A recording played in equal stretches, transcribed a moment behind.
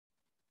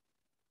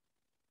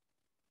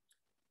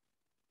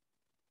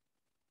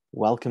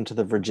Welcome to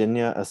the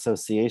Virginia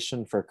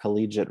Association for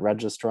Collegiate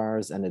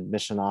Registrars and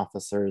Admission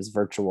Officers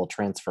Virtual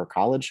Transfer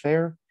College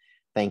Fair.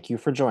 Thank you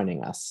for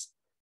joining us.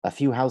 A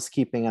few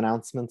housekeeping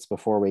announcements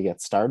before we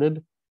get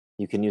started.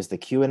 You can use the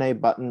Q&A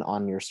button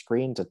on your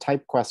screen to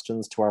type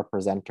questions to our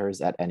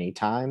presenters at any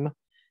time.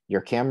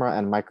 Your camera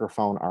and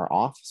microphone are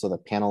off so the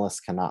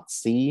panelists cannot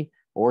see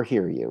or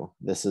hear you.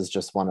 This is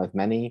just one of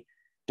many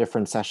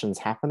different sessions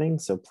happening,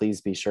 so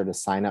please be sure to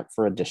sign up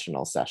for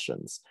additional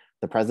sessions.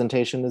 The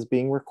presentation is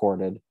being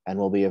recorded and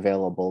will be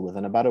available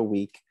within about a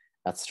week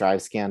at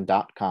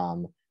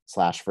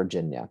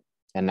strivescan.com/Virginia.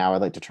 And now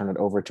I'd like to turn it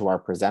over to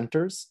our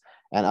presenters.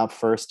 And up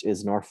first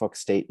is Norfolk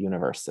State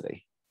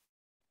University.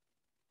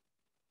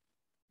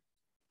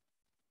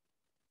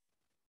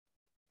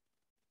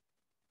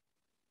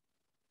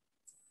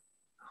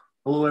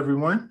 Hello,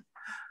 everyone.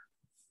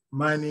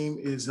 My name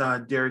is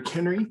Derek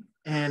Henry.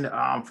 And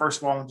first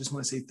of all, I just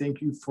want to say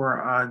thank you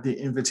for the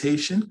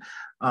invitation.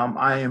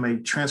 I am a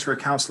transfer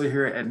counselor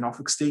here at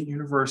Norfolk State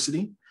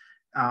University.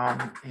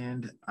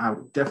 And I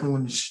definitely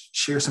want to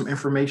share some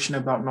information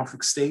about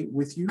Norfolk State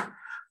with you.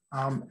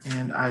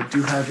 And I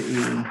do have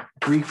a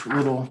brief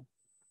little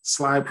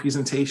slide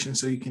presentation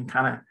so you can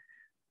kind of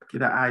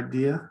get an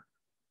idea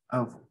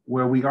of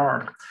where we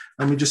are.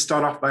 Let me just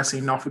start off by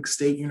saying Norfolk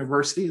State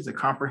University is a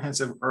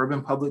comprehensive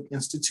urban public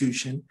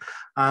institution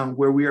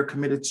where we are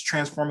committed to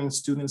transforming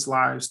students'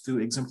 lives through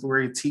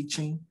exemplary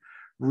teaching,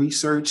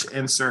 research,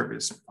 and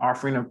service,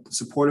 offering a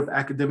supportive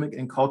academic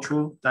and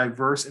cultural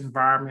diverse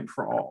environment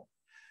for all.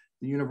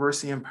 The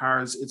university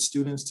empowers its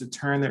students to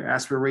turn their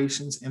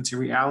aspirations into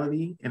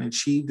reality and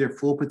achieve their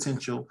full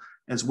potential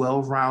as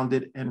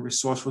well-rounded and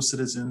resourceful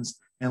citizens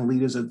and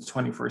leaders of the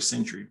 21st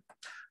century.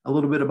 A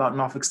little bit about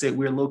Norfolk State.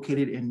 We're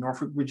located in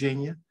Norfolk,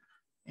 Virginia.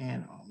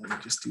 And let me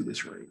just do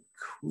this right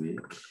quick.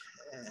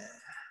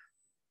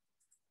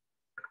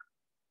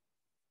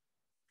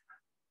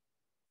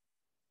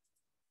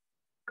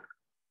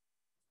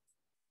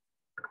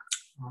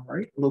 All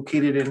right,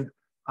 located in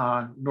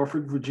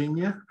Norfolk,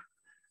 Virginia.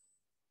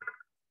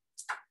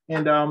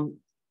 And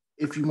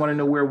if you want to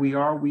know where we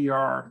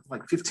are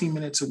like 15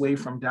 minutes away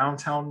from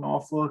downtown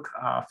Norfolk,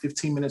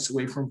 15 minutes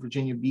away from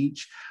Virginia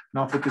Beach.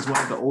 Norfolk is one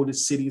of the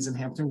oldest cities in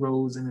Hampton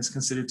Roads and is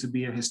considered to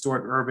be a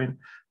historic urban,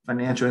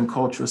 financial, and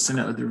cultural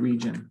center of the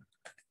region.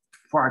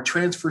 For our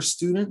transfer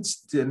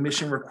students, the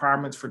admission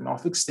requirements for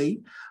Norfolk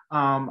State,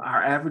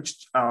 our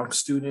average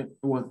student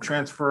with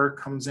transfer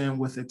comes in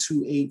with a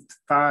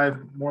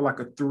 2.85, more like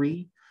a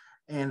 3.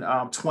 And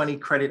 20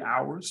 credit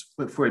hours.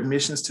 But for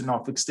admissions to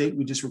Norfolk State,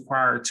 we just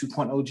require a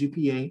 2.0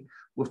 GPA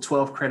with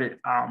 12 credit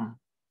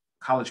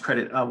college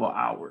credit level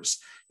hours.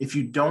 If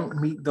you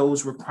don't meet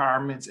those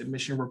requirements,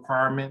 admission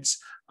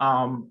requirements,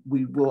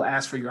 we will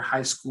ask for your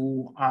high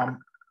school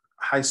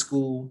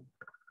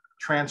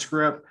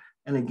transcript.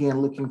 And again,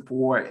 looking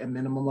for a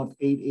minimum of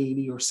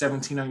 880 or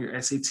 17 on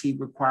your SAT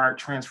required,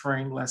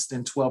 transferring less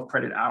than 12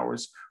 credit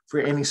hours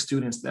for any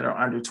students that are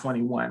under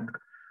 21.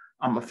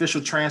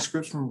 Official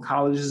transcripts from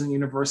colleges and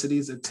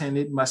universities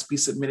attended must be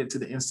submitted to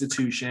the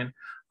institution,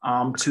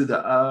 to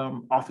the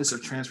Office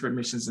of Transfer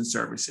Admissions and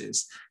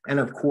Services. And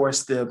of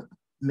course, the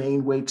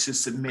main way to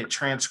submit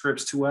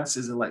transcripts to us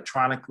is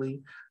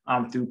electronically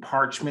through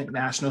Parchment,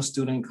 National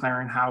Student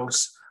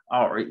Clearinghouse,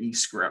 or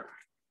eScript.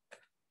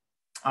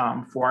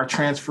 For our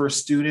transfer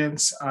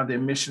students, the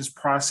admissions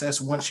process,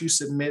 once you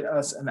submit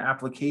us an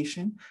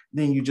application,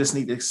 then you just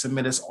need to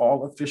submit us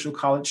all official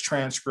college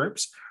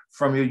transcripts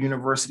from your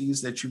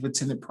universities that you've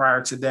attended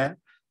prior to that.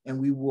 And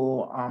we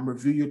will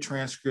review your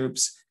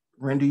transcripts,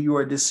 render you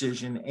a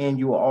decision, and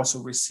you will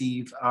also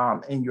receive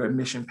in your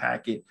admission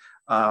packet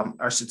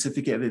our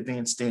certificate of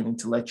advanced standing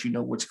to let you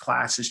know which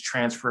class is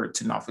transferred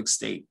to Norfolk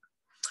State.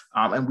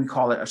 And we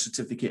call it a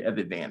certificate of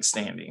advanced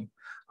standing.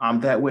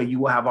 That way you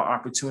will have an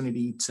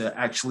opportunity to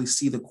actually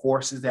see the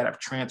courses that have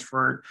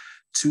transferred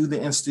to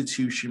the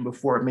institution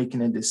before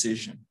making a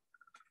decision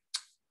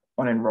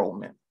on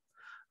enrollment.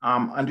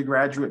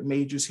 Undergraduate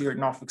majors here at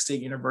Norfolk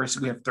State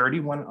University, we have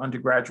 31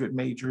 undergraduate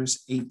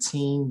majors,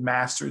 18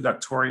 master,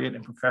 doctorate,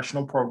 and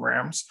professional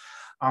programs,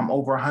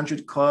 over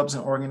 100 clubs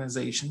and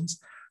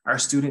organizations. Our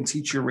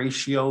student-teacher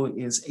ratio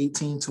is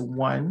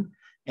 18:1,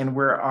 and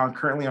we're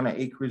currently on an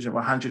acreage of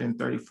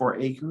 134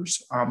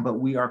 acres, but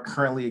we are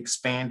currently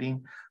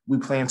expanding. We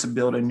plan to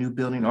build a new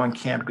building on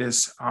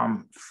campus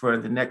for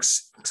the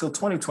next, till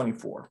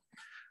 2024.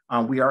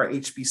 We are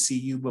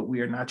HBCU, but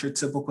we are not your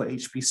typical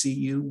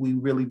HBCU. We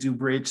really do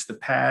bridge the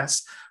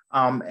past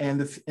and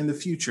in the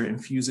future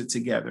and fuse it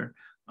together.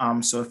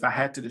 So if I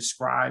had to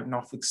describe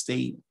Norfolk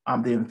State,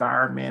 the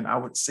environment, I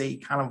would say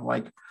kind of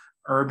like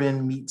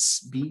urban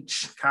meets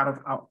beach kind of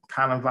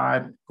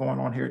vibe going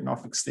on here at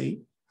Norfolk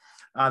State.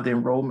 The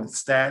enrollment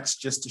stats,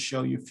 just to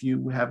show you a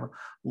few, we have a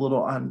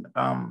little on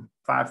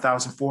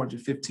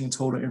 5,415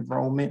 total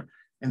enrollment,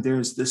 and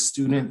there's the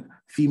student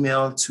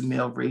female to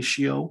male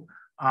ratio.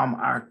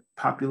 Our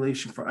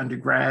population for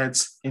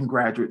undergrads and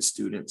graduate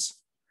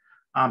students.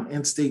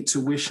 In-state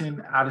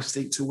tuition,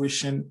 out-of-state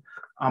tuition,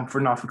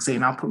 for Norfolk State.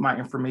 And I'll put my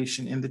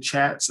information in the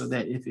chat so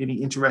that if any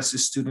interested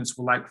students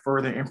would like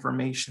further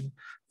information,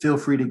 feel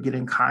free to get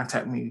in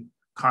contact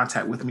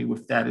with me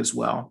with that as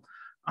well.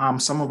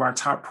 Some of our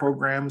top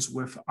programs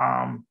with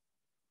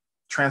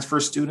transfer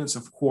students,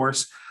 of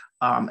course,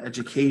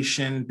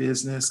 education,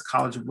 business,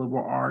 College of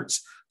Liberal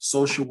Arts,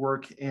 social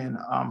work, and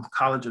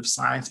College of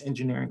Science,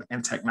 Engineering,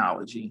 and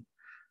Technology.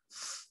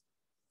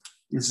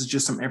 This is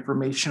just some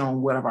information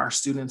on what our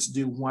students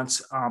do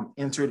once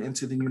entered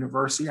into the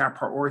university. Our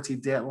priority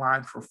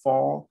deadline for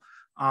fall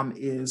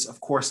is,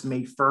 of course,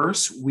 May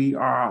 1st. We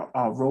are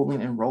a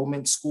rolling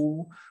enrollment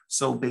school.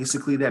 So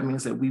basically that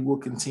means that we will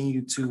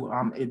continue to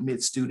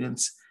admit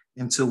students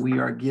until we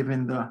are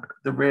given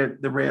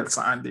the red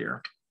sign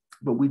there.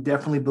 But we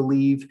definitely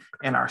believe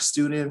in our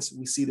students.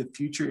 We see the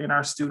future in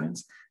our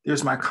students.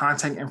 There's my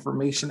contact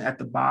information at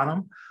the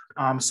bottom.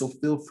 So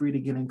feel free to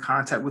get in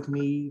contact with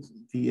me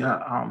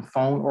via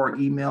phone or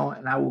email,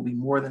 and I will be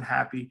more than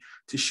happy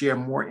to share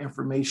more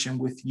information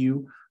with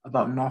you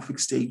about Norfolk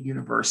State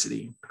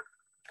University.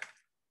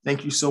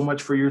 Thank you so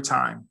much for your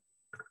time.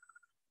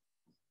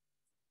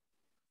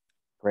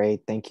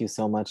 Great, thank you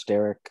so much,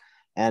 Derek.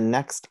 And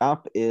next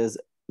up is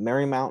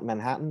Marymount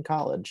Manhattan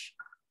College.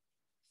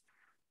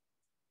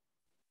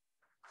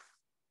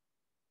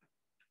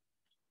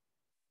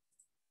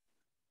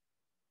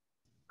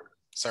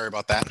 Sorry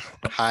about that.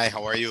 Hi,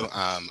 how are you?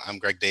 I'm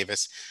Greg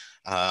Davis.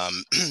 I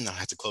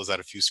had to close out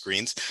a few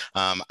screens.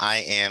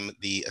 I am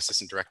the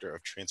Assistant Director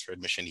of Transfer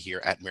Admission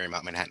here at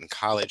Marymount Manhattan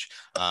College.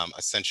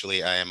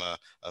 Essentially, I am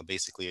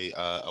basically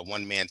a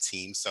one-man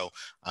team. So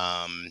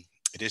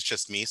it is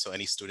just me. So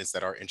any students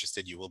that are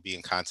interested, you will be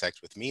in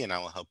contact with me and I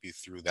will help you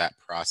through that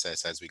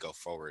process as we go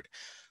forward.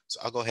 So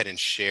I'll go ahead and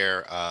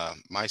share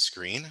my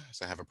screen.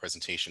 So I have a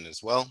presentation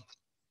as well.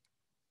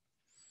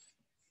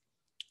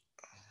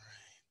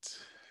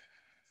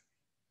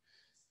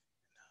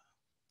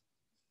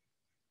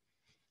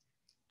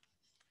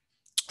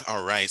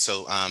 All right,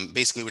 so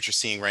basically what you're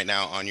seeing right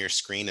now on your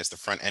screen is the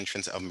front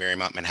entrance of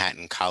Marymount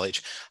Manhattan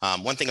College.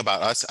 One thing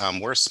about us,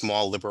 we're a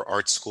small liberal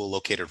arts school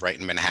located right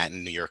in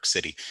Manhattan, New York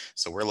City.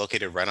 So we're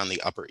located right on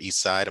the Upper East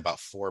Side, about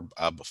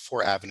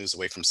four avenues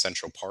away from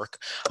Central Park.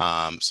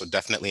 So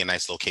definitely a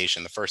nice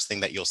location. The first thing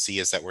that you'll see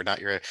is that we're not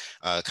your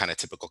kind of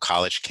typical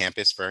college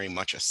campus, very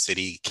much a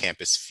city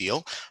campus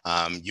feel.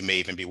 You may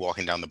even be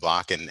walking down the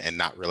block and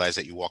not realize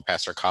that you walk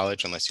past our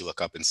college unless you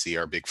look up and see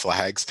our big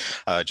flags,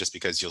 just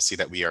because you'll see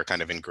that we are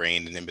kind of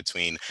ingrained and in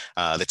between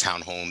the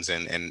townhomes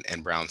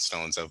and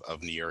brownstones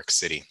of New York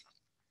City.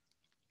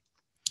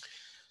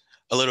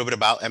 A little bit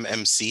about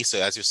MMC. So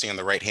as you'll see on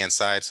the right-hand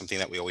side, something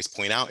that we always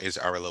point out is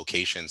our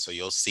location. So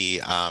you'll see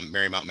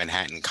Marymount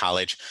Manhattan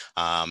College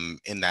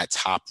in that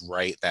top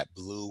right, that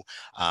blue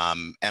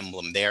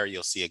emblem there.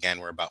 You'll see, again,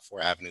 we're about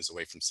 4 avenues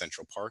away from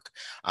Central Park.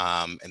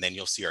 And then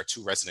you'll see our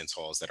 2 residence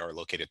halls that are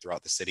located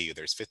throughout the city.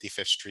 There's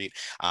 55th Street,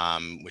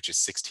 which is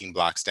 16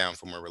 blocks down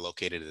from where we're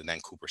located, and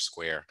then Cooper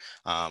Square,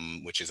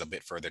 which is a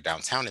bit further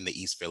downtown in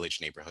the East Village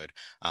neighborhood.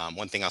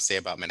 One thing I'll say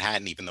about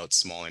Manhattan, even though it's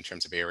small in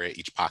terms of area,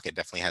 each pocket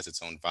definitely has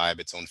its own vibe,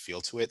 its own feel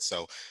to it.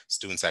 So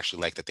students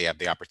actually like that they have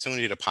the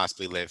opportunity to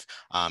possibly live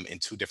in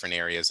 2 different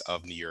areas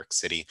of New York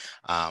City,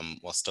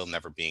 while still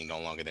never being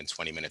no longer than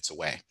 20 minutes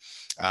away.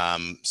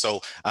 So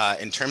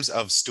in terms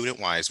of student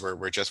wise,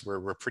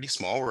 we're pretty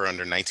small. We're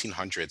under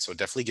 1,900. So it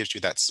definitely gives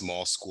you that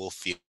small school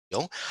feel.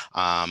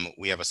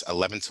 We have a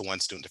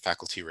 11-to-1 student to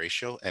faculty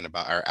ratio, and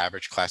about our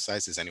average class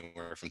size is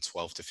anywhere from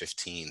 12 to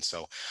 15.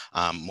 So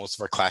most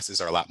of our classes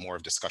are a lot more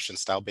of discussion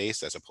style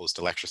based as opposed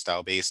to lecture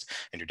style based,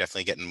 and you're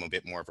definitely getting a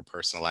bit more of a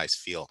personalized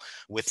feel.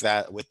 With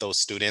those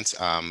students,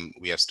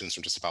 we have students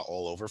from just about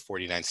all over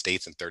 49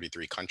 states and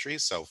 33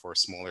 countries. So for a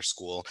smaller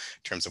school,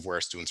 in terms of where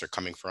our students are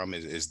coming from,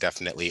 is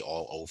definitely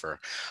all over.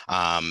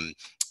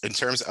 In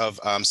terms of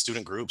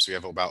student groups, we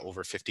have about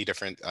over 50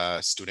 different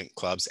student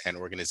clubs and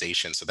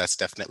organizations. So that's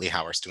definitely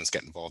how our students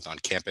get involved on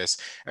campus.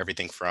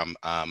 Everything from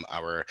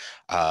our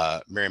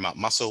Marymount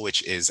Muscle,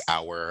 which is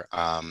our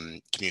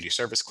community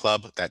service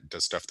club that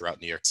does stuff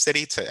throughout New York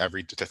City,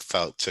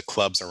 to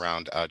clubs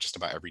around just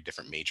about every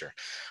different major.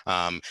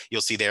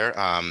 You'll see there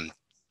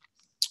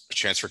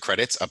transfer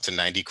credits up to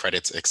 90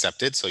 credits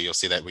accepted. So you'll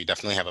see that we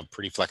definitely have a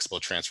pretty flexible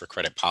transfer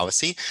credit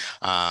policy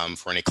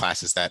for any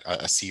classes that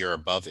a C or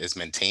above is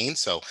maintained.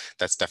 So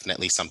that's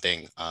definitely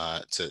something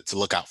to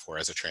look out for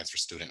as a transfer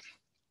student.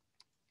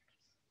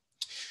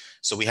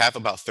 So we have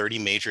about 30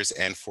 majors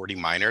and 40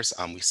 minors.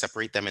 We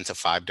separate them into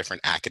 5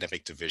 different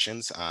academic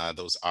divisions.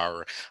 Those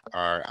are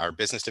our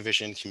business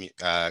division,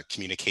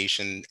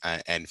 communication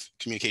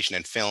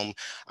and film,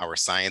 our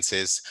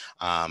sciences,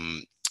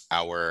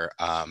 our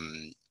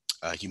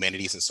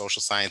humanities and social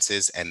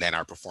sciences, and then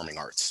our performing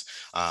arts.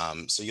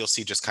 So you'll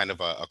see just kind of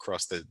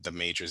across the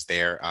majors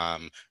there,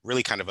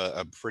 really kind of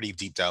a pretty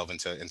deep delve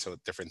into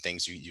different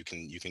things you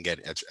can get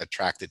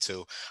attracted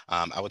to.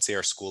 I would say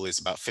our school is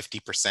about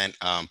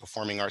 50%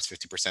 performing arts,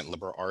 50%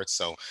 liberal arts.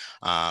 So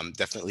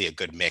definitely a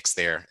good mix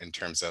there in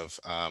terms of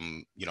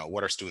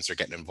what our students are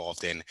getting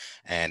involved in,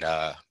 and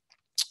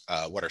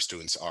what our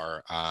students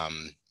are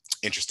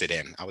interested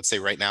in. I would say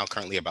right now,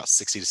 currently about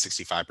 60 to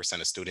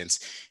 65% of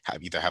students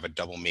either have a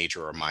double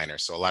major or minor.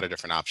 So a lot of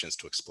different options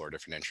to explore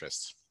different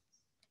interests.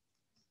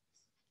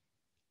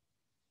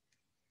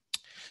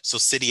 So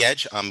City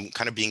Edge,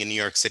 kind of being in New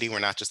York City, we're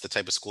not just the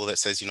type of school that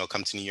says,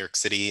 come to New York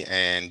City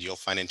and you'll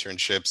find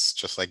internships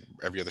just like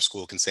every other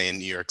school can say in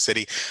New York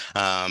City.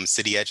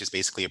 City Edge is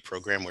basically a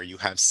program where you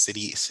have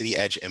City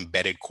Edge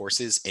embedded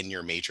courses in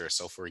your major.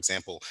 So for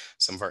example,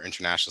 some of our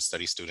international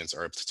studies students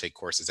are able to take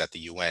courses at the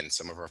UN.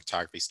 Some of our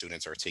photography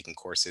students are taking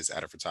courses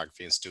at a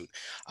photography institute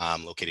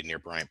located near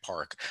Bryant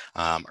Park.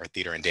 Our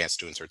theater and dance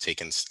students are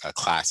taking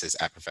classes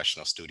at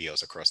professional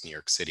studios across New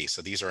York City.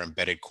 So these are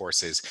embedded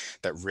courses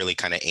that really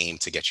kind of aim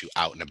to get you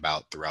out and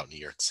about throughout New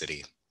York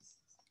City.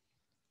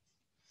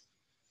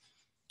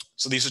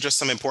 So these are just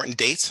some important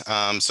dates.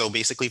 So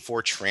basically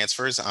for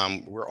transfers,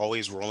 we're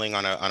always rolling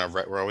on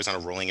a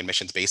rolling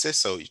admissions basis.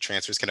 So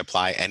transfers can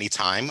apply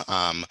anytime.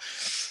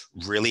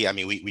 Really, I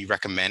mean, we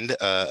recommend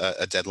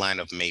a deadline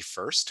of May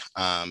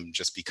 1st,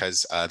 just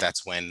because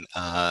that's when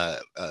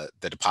the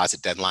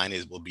deposit deadline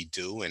will be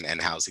due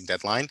and housing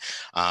deadline.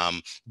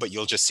 But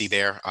you'll just see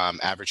there,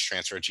 average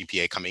transfer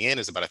GPA coming in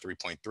is about a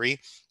 3.3.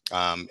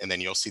 And then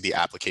you'll see the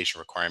application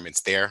requirements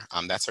there.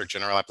 That's our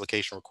general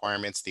application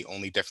requirements. The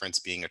only difference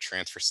being a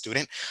transfer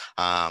student,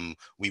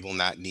 we will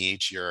not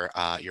need your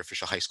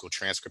official high school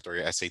transcript or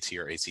your SAT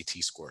or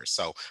ACT scores.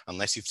 So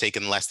unless you've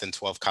taken less than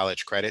 12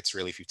 college credits,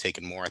 really, if you've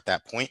taken more at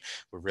that point,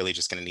 we're really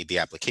just going to need the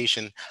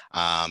application,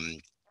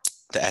 the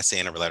essay,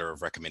 and a letter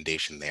of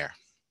recommendation there.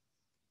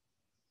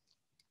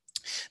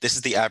 This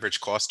is the average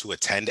cost to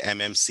attend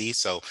MMC.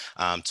 So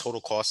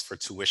total cost for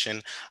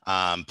tuition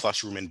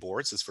plus room and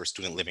boards is for a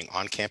student living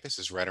on campus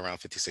is right around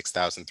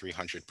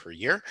 $56,300 per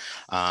year.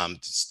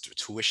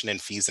 Tuition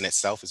and fees in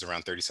itself is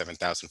around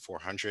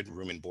 $37,400.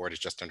 Room and board is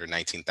just under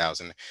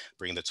 $19,000,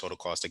 bringing the total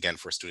cost again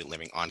for a student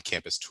living on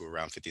campus to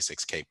around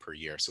 $56K per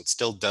year. So it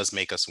still does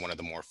make us one of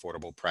the more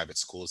affordable private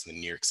schools in the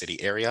New York City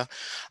area.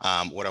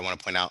 What I want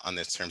to point out on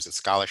this terms of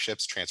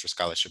scholarships, transfer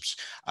scholarships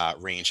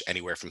range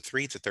anywhere from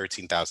 $3,000 to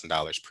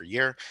 $13,000 per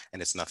year,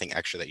 and it's nothing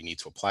extra that you need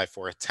to apply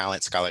for.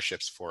 Talent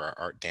scholarships for our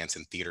art, dance,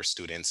 and theater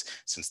students,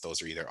 since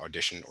those are either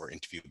audition or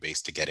interview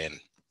based to get in.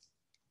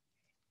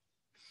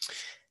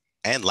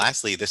 And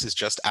lastly, this is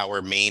just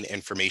our main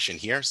information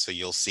here. So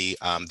you'll see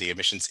the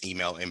admissions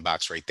email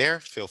inbox right there.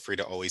 Feel free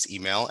to always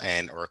email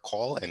or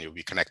call, and you'll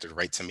be connected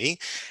right to me.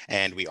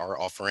 And we are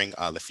offering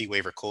the fee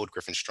waiver code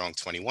Griffin Strong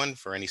 21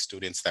 for any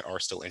students that are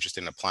still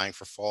interested in applying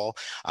for fall.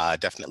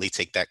 Definitely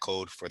take that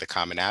code for the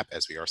Common App,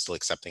 as we are still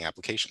accepting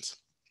applications.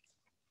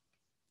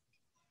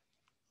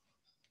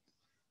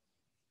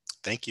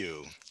 Thank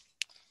you.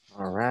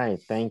 All right,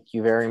 thank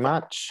you very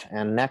much.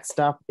 And next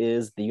up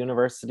is the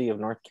University of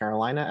North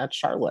Carolina at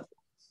Charlotte.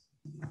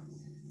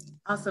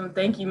 Awesome,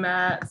 thank you,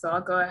 Matt. So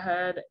I'll go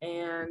ahead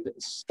and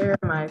share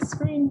my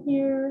screen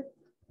here.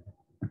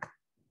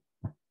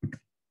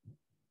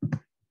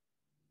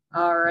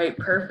 All right,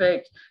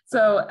 perfect.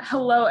 So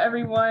hello,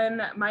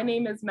 everyone. My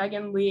name is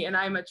Megan Lee, and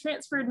I'm a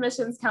transfer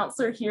admissions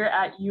counselor here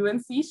at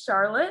UNC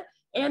Charlotte,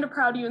 and a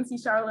proud UNC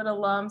Charlotte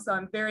alum. So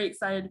I'm very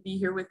excited to be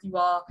here with you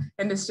all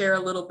and to share a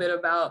little bit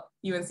about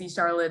UNC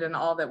Charlotte and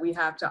all that we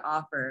have to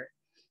offer.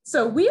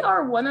 So we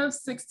are one of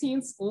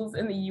 16 schools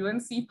in the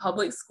UNC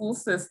public school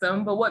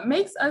system, but what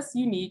makes us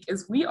unique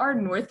is we are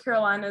North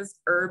Carolina's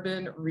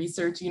urban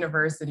research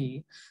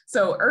university.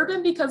 So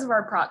urban because of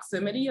our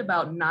proximity,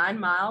 about 9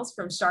 miles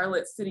from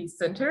Charlotte City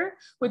Center,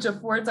 which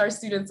affords our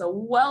students a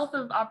wealth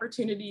of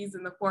opportunities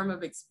in the form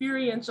of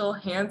experiential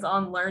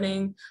hands-on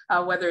learning,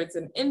 whether it's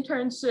an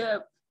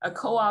internship, a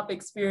co-op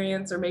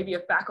experience, or maybe a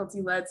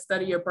faculty-led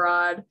study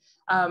abroad.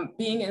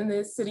 Being in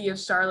the city of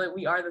Charlotte,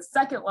 we are the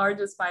second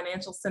largest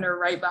financial center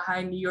right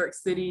behind New York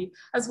City,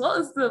 as well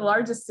as the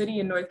largest city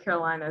in North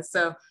Carolina.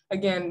 So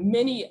again,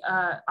 many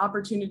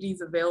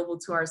opportunities available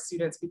to our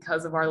students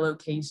because of our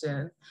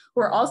location.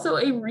 We're also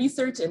a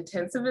research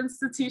intensive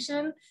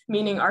institution,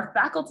 meaning our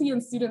faculty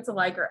and students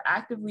alike are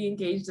actively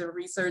engaged in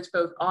research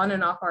both on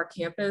and off our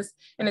campus,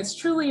 and it's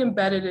truly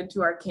embedded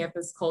into our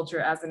campus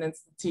culture as an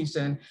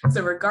institution.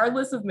 So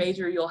regardless of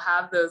major, you'll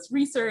have those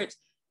research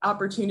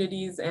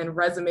opportunities and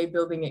resume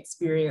building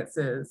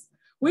experiences.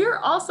 We are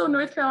also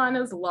North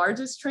Carolina's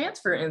largest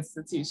transfer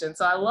institution.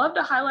 So I love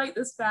to highlight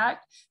this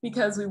fact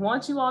because we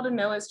want you all to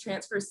know as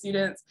transfer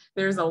students,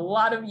 there's a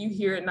lot of you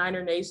here at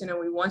Niner Nation and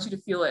we want you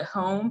to feel at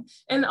home,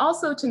 and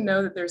also to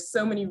know that there's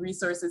so many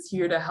resources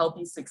here to help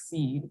you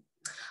succeed.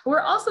 We're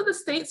also the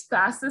state's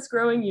fastest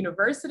growing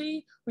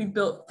university. We've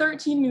built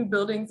 13 new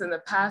buildings in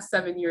the past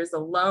 7 years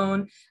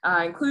alone,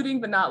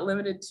 including but not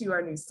limited to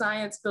our new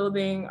science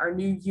building, our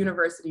new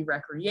university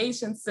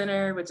recreation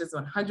center, which is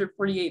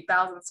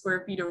 148,000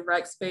 square feet of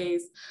rec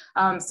space.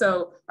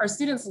 So our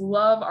students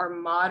love our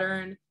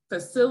modern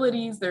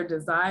facilities. They're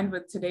designed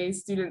with today's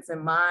students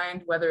in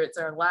mind, whether it's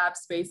our lab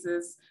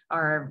spaces,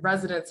 our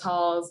residence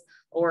halls,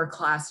 or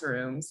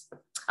classrooms.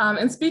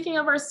 And speaking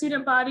of our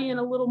student body in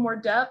a little more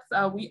depth,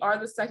 we are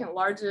the second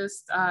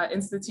largest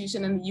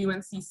institution in the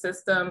UNC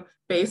system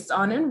based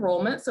on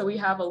enrollment. So we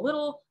have a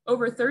little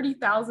over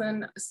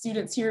 30,000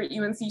 students here at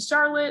UNC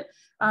Charlotte.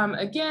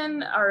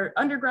 Again, our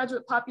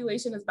undergraduate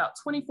population is about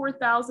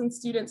 24,000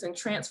 students, and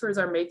transfers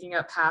are making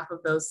up half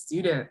of those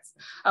students.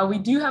 We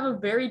do have a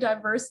very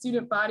diverse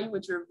student body,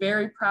 which we're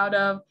very proud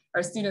of.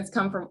 Our students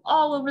come from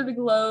all over the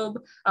globe.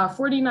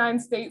 49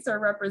 states are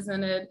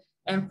represented,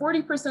 and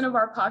 40% of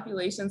our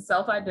population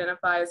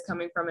self-identify as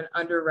coming from an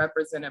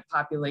underrepresented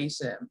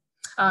population.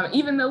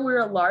 Even though we're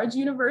a large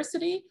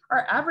university,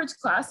 our average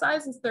class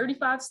size is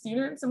 35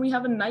 students, and we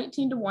have a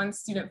 19-to-1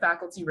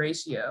 student-faculty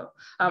ratio.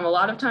 A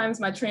lot of times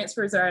my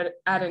transfers are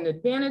at an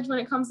advantage when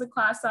it comes to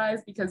class size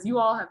because you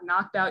all have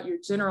knocked out your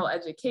general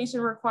education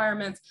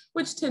requirements,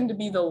 which tend to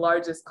be the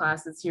largest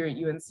classes here at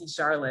UNC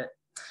Charlotte.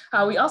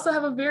 We also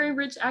have a very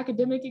rich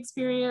academic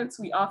experience.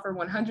 We offer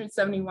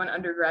 171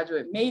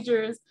 undergraduate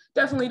majors.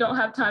 Definitely don't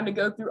have time to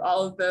go through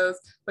all of those,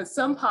 but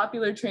some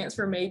popular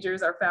transfer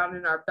majors are found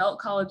in our Belk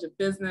College of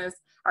Business,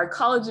 our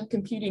College of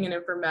Computing and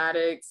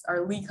Informatics,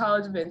 our Lee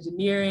College of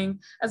Engineering,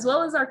 as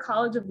well as our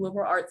College of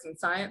Liberal Arts and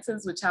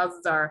Sciences, which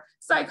houses our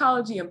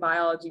psychology and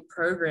biology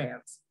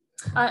programs.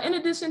 In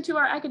addition to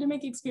our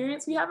academic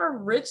experience, we have a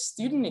rich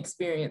student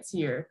experience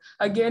here.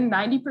 Again,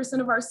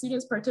 90% of our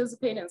students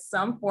participate in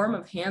some form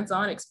of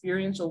hands-on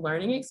experiential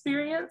learning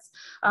experience.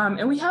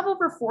 And we have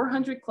over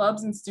 400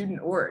 clubs and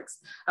student orgs.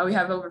 We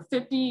have over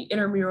 50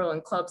 intramural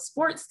and club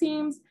sports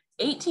teams,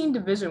 18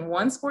 Division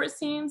I sports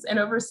teams, and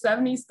over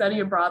 70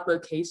 study abroad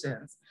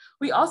locations.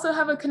 We also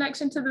have a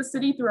connection to the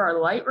city through our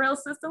light rail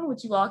system,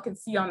 which you all can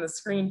see on the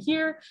screen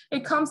here.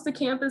 It comes to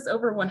campus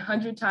over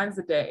 100 times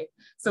a day.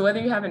 So whether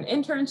you have an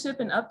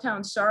internship in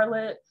Uptown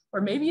Charlotte,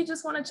 or maybe you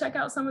just want to check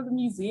out some of the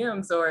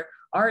museums or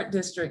art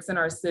districts in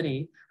our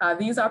city,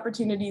 these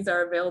opportunities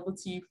are available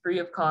to you free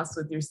of cost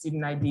with your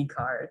student ID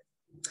card.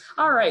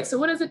 All right, so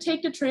what does it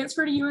take to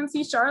transfer to UNC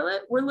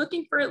Charlotte? We're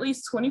looking for at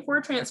least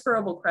 24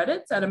 transferable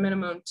credits at a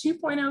minimum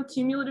 2.0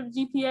 cumulative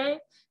GPA,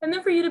 and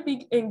then for you to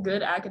be in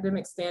good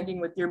academic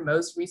standing with your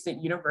most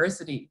recent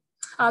university.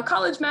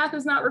 College math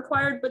is not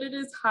required, but it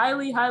is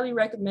highly, highly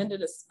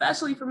recommended,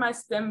 especially for my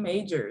STEM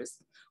majors.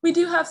 We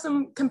do have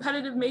some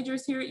competitive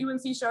majors here at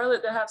UNC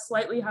Charlotte that have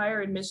slightly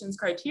higher admissions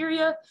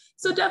criteria,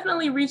 so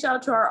definitely reach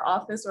out to our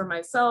office or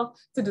myself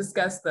to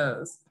discuss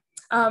those.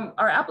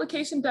 Our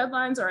application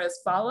deadlines are as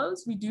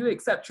follows. We do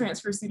accept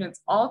transfer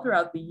students all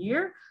throughout the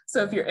year.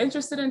 So if you're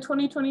interested in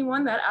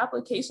 2021, that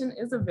application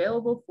is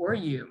available for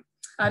you.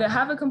 To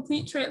have a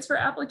complete transfer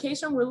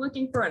application, we're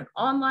looking for an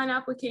online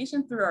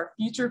application through our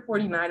Future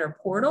 49er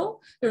portal.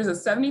 There's a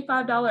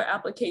 $75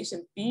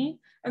 application fee,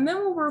 and then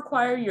we'll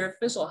require your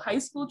official high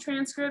school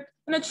transcript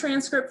and a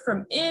transcript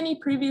from any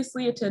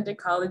previously attended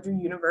college or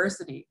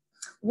university.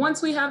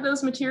 Once we have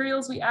those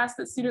materials, we ask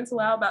that students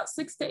allow about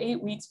 6 to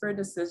 8 weeks for a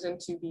decision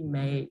to be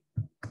made.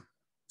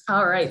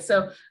 All right,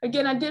 so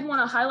again, I did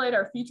want to highlight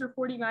our Future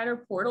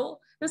 49er portal.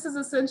 This is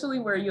essentially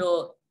where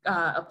you'll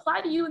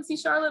apply to UNC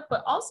Charlotte,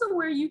 but also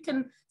where you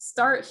can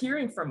start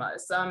hearing from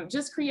us.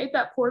 Just create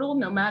that portal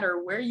no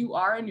matter where you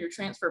are in your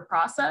transfer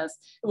process.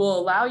 It will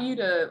allow you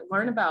to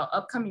learn about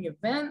upcoming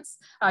events.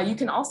 You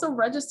can also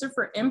register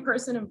for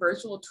in-person and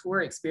virtual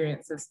tour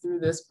experiences through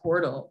this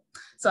portal.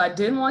 So I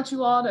did want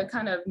you all to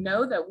kind of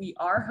know that we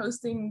are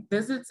hosting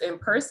visits in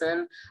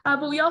person,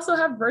 but we also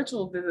have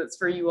virtual visits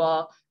for you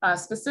all,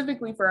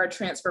 specifically for our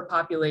transfer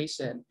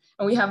population.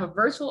 And we have a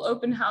virtual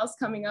open house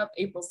coming up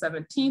April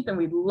 17th, and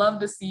we'd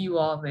love to see you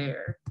all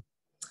there.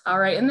 All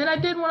right, and then I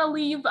did want to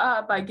leave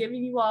by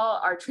giving you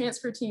all our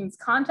transfer team's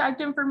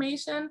contact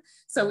information.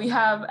 So we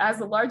have, as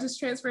the largest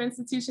transfer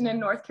institution in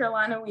North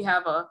Carolina, we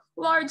have a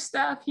large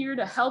staff here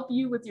to help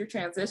you with your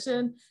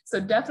transition.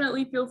 So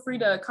definitely feel free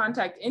to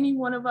contact any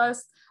one of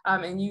us,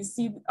 and you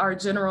see our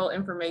general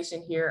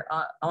information here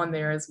on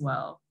there as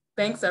well.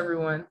 Thanks,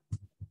 everyone.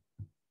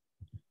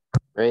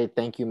 Great,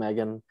 thank you,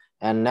 Megan.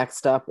 And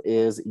next up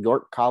is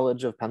York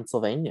College of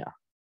Pennsylvania.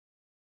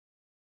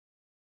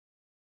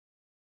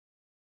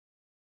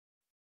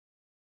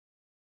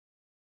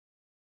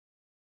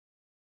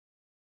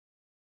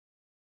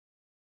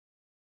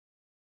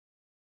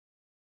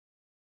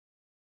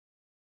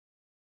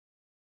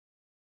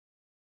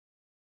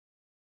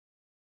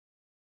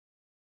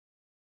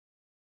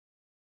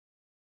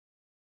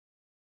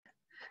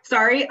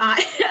 Sorry,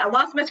 I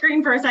lost my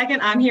screen for a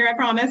second. I'm here, I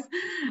promise.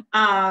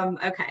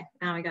 Okay,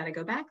 now I gotta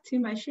go back to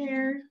my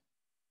share.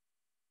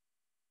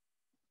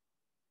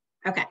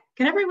 Okay,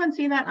 can everyone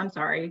see that? I'm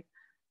sorry.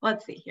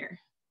 Let's see here.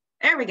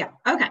 There we go.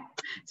 Okay,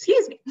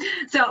 excuse me.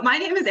 So my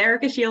name is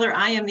Erica Sheeler.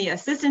 I am the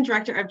Assistant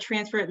Director of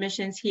Transfer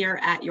Admissions here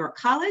at York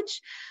College.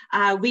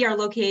 We are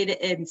located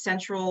in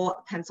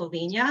central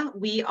Pennsylvania.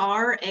 We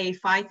are a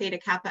Phi Theta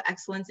Kappa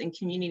Excellence in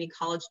Community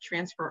College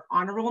Transfer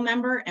Honor Roll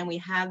member, and we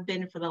have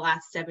been for the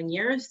last 7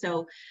 years.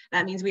 So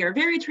that means we are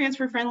very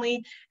transfer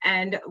friendly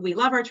and we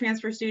love our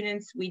transfer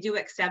students. We do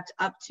accept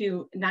up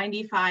to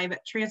 95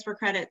 transfer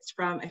credits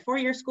from a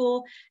four-year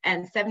school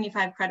and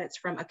 75 credits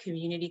from a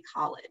community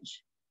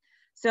college.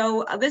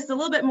 So this is a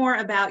little bit more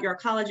about your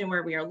college and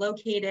where we are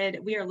located.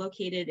 We are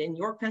located in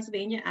York,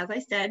 Pennsylvania, as I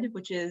said,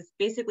 which is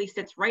basically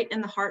sits right in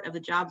the heart of the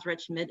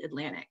jobs-rich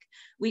Mid-Atlantic.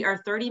 We are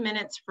 30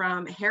 minutes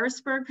from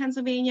Harrisburg,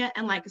 Pennsylvania,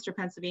 and Lancaster,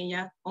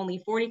 Pennsylvania, only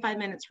 45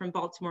 minutes from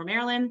Baltimore,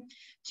 Maryland,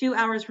 2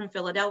 hours from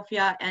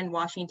Philadelphia and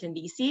Washington,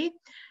 D.C.,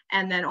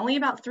 and then only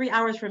about 3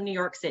 hours from New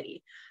York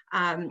City.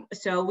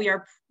 So we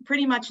are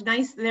pretty much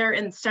nice there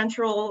in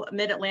central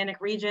Mid-Atlantic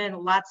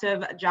region, lots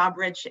of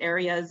job-rich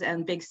areas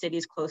and big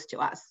cities close to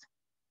us.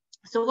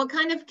 So what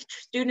kind of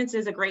students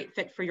is a great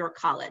fit for your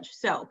college?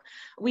 So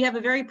we have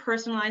a very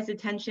personalized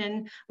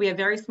attention. We have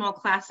very small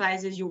class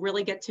sizes. You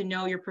really get to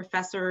know your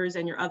professors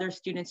and your other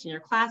students in your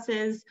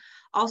classes.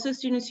 Also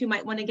students who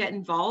might want to get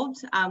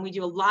involved. We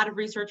do a lot of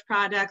research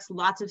projects,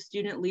 lots of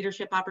student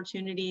leadership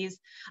opportunities,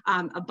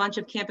 a bunch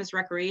of campus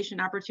recreation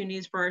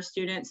opportunities for our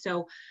students.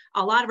 So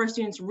a lot of our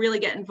students really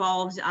get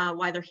involved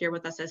while they're here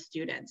with us as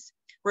students.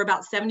 We're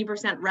about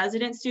 70%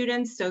 resident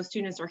students. So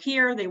students are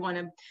here, they want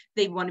to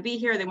be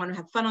here, they want to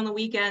have fun on the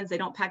weekends, they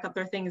don't pack up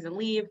their things and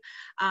leave.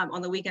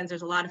 On the weekends,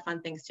 there's a lot of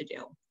fun things to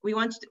do. We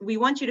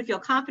want you to feel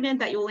confident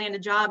that you'll land a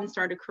job and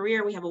start a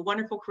career. We have a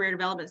wonderful career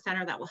development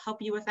center that will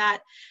help you with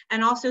that.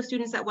 And also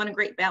students that want a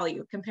great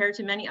value. Compared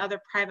to many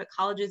other private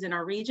colleges in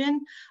our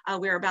region,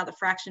 we're about a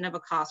fraction of a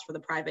cost for the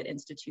private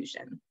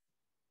institution.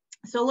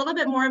 So a little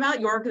bit more about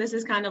York. This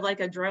is kind of like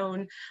a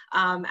drone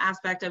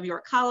aspect of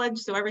York College.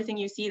 So everything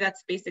you see,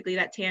 that's basically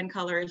that tan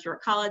color is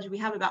York College. We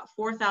have about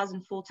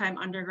 4,000 full-time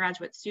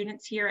undergraduate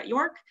students here at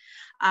York.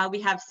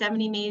 We have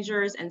 70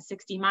 majors and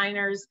 60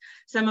 minors.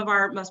 Some of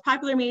our most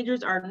popular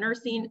majors are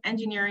nursing,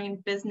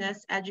 engineering,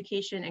 business,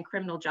 education, and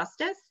criminal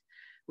justice.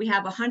 We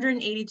have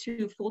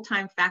 182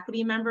 full-time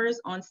faculty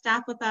members on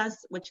staff with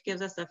us, which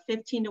gives us a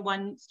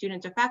 15-to-1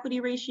 student to faculty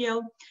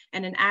ratio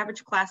and an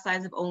average class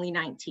size of only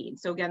 19.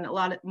 So again, a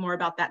lot more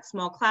about that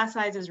small class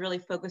size is really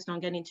focused on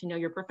getting to know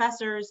your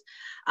professors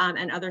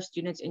and other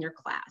students in your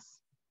class.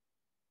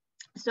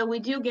 So we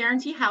do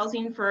guarantee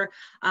housing for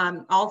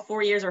all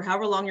 4 years or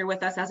however long you're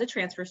with us as a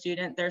transfer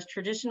student. There's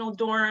traditional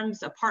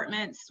dorms,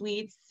 apartments,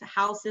 suites,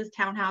 houses,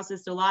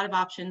 townhouses, so a lot of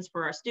options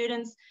for our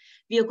students.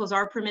 Vehicles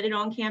are permitted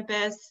on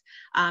campus.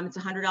 It's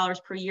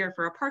 $100 per year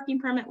for a parking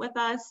permit with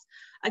us.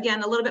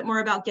 Again, a little bit more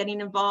about getting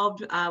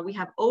involved. We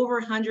have over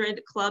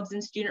 100 clubs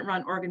and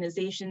student-run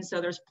organizations, so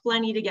there's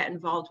plenty to get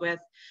involved with.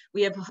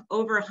 We have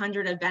over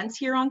 100 events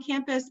here on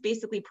campus,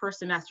 basically per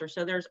semester,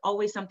 so there's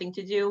always something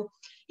to do.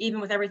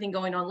 Even with everything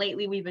going on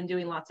lately, we've been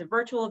doing lots of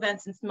virtual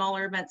events and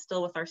smaller events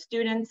still with our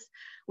students.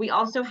 We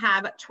also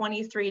have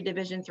 23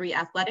 Division III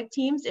athletic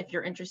teams. If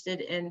you're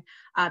interested in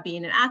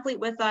being an athlete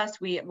with us,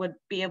 we would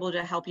be able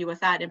to help you with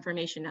that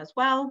information as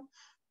well.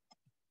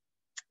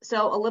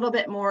 So a little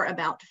bit more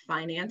about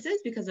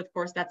finances, because of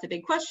course that's a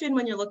big question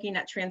when you're looking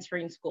at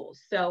transferring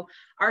schools. So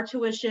our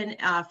tuition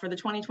for the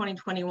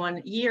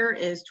 2020-21 year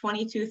is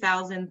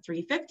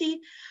 $22,350,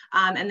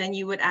 and then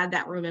you would add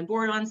that room and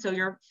board on. So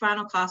your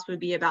final cost would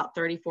be about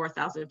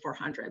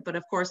 $34,400. But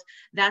of course,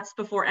 that's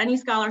before any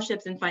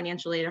scholarships and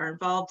financial aid are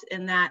involved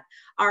in that.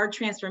 Our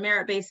transfer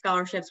merit-based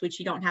scholarships, which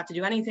you don't have to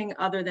do anything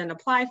other than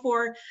apply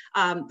for,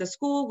 the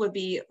school would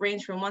be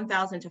range from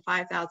 $1,000 to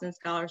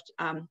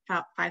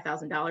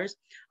 $5,000.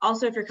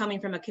 Also, if you're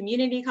coming from a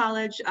community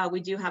college,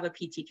 we do have a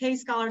PTK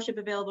scholarship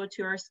available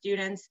to our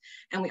students.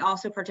 And we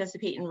also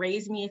participate in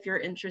Raise Me if you're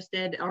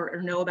interested or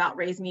know about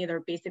Raise Me. They're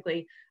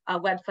basically a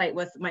website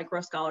with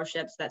micro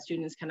scholarships that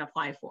students can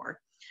apply for.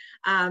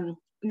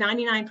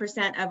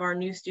 99% of our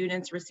new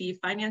students receive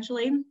financial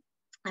aid.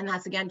 And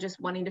that's, again, just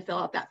wanting to fill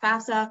out that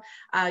FAFSA.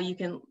 You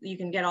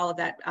can get all of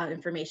that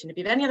information. If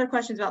you have any other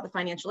questions about the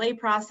financial aid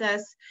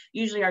process,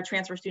 usually our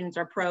transfer students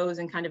are pros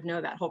and kind of know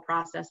that whole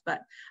process,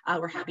 but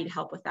we're happy to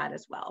help with that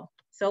as well.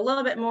 So a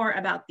little bit more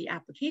about the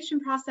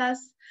application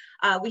process.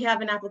 We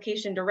have an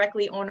application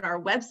directly on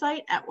our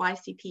website at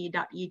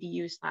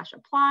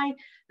ycp.edu/apply.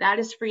 That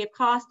is free of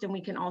cost, and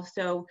we can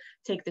also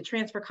take the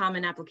transfer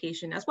common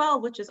application as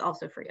well, which is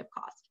also free of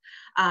cost.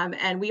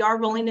 And we are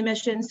rolling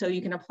admissions, so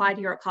you can apply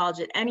to your college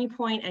at any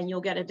point and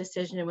you'll get a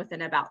decision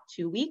within about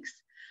 2 weeks.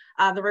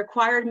 The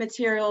required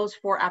materials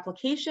for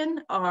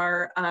application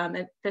are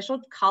an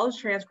official college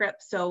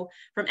transcript. So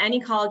from any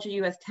college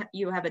you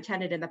have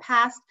attended in the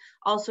past.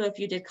 Also, if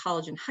you did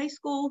college and high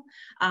school,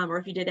 or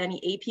if you did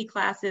any AP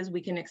classes, we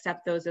can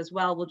accept those as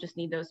well. We'll just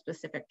need those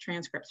specific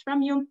transcripts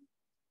from you.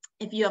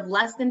 If you have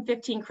less than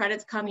 15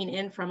 credits coming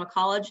in from a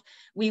college,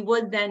 we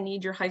would then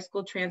need your high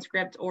school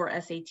transcript or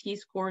SAT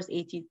scores,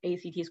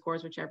 ACT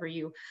scores, whichever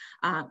you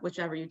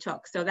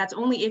took. So that's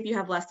only if you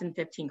have less than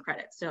 15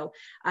 credits. So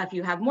if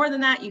you have more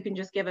than that, you can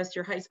just give us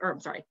your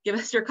give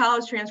us your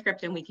college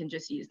transcript and we can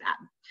just use that.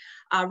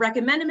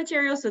 Recommended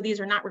materials, so these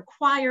are not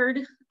required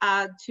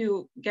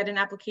to get an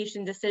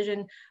application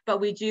decision, but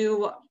we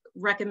do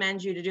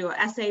recommend you to do an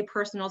essay,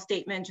 personal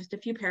statement, just a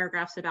few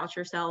paragraphs about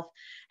yourself,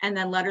 and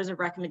then letters of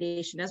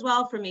recommendation as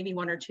well from maybe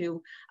 1 or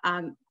 2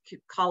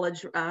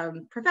 college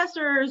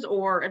professors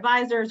or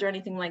advisors or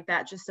anything like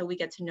that, just so we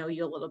get to know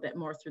you a little bit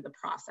more through the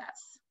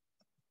process.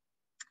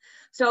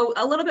 So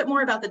a little bit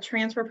more about the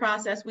transfer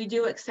process. We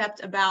do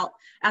accept about,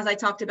 as I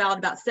talked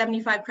about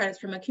 75 credits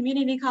from a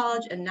community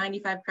college and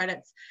 95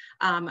 credits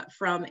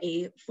from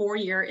a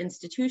four-year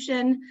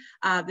institution.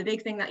 The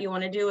big thing that you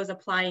want to do is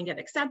apply and get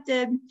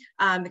accepted.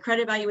 The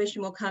credit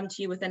evaluation will come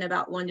to you within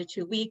about 1 to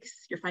 2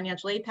 weeks. Your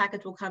financial aid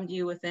package will come to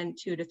you within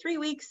 2 to 3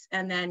 weeks,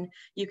 and then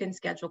you can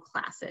schedule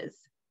classes.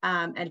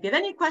 And if you have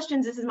any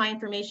questions, this is my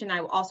information.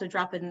 I will also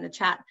drop it in the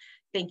chat.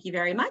 Thank you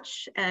very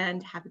much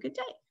and have a good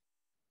day.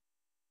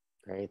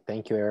 Great,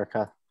 thank you,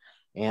 Erica.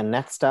 And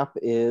next up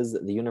is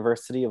the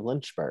University of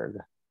Lynchburg.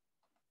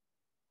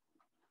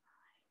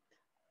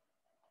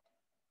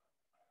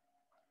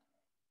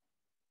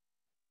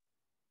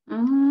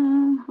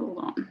 Hold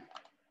on. Let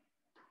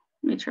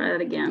me try that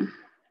again.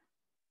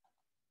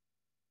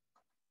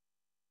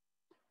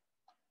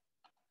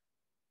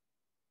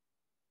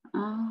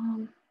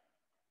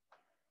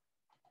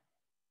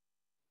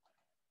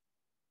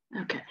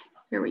 Okay,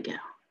 here we go.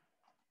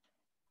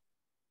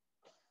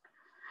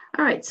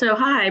 All right, so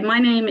hi, my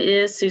name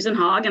is Susan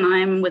Hogg and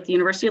I'm with the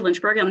University of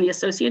Lynchburg. I'm the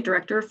Associate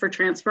Director for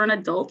Transfer and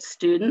Adult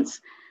Students,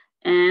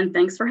 and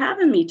thanks for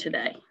having me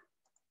today.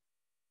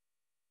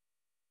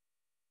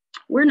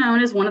 We're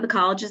known as one of the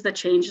colleges that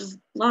changes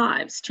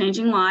lives.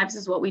 Changing lives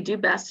is what we do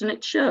best, and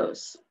it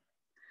shows.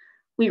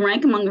 We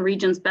rank among the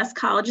region's best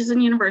colleges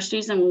and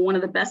universities, and we're one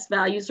of the best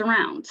values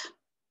around.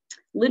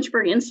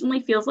 Lynchburg instantly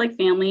feels like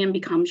family and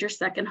becomes your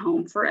second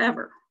home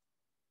forever.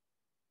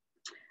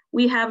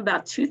 We have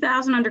about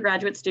 2,000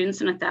 undergraduate students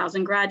and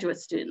 1,000 graduate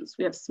students.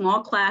 We have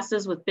small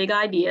classes with big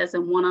ideas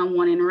and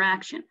one-on-one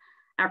interaction.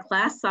 Our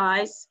class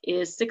size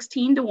is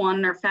 16 to 1,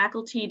 and our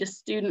faculty to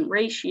student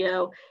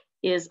ratio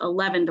is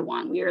 11 to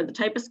 1. We are the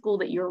type of school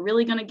that you're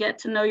really going to get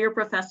to know your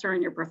professor,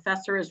 and your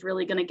professor is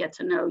really going to get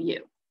to know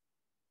you.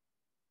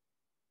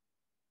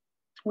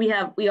 We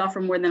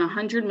offer more than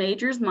 100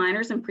 majors,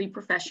 minors, and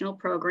pre-professional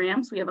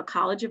programs. We have a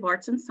College of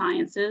Arts and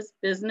Sciences,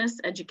 Business,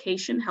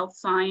 Education, Health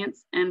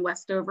Science, and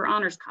Westover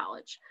Honors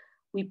College.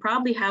 We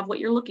probably have what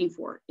you're looking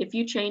for. If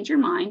you change your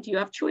mind, you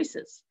have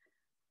choices.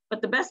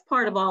 But the best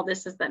part of all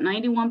this is that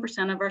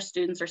 91% of our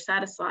students are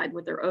satisfied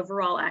with their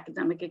overall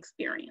academic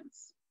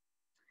experience.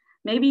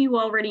 Maybe you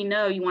already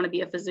know you want to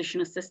be a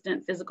physician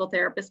assistant, physical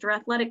therapist, or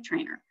athletic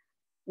trainer.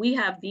 We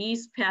have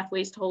these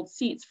pathways to hold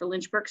seats for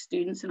Lynchburg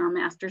students in our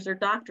master's or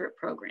doctorate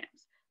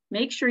programs.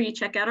 Make sure you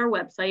check out our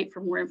website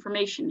for more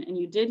information. And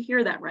you did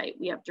hear that right.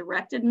 We have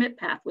direct admit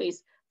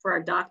pathways for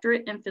our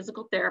doctorate in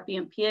physical therapy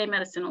and PA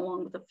medicine,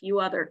 along with a few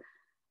other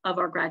of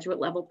our graduate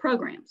level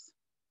programs.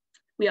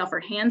 We offer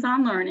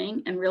hands-on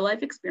learning and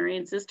real-life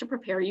experiences to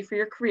prepare you for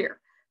your career.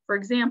 For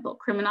example,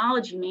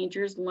 criminology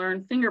majors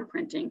learn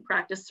fingerprinting,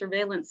 practice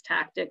surveillance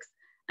tactics,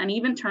 and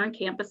even turn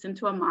campus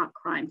into a mock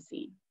crime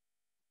scene.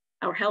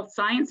 Our health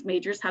science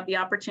majors have the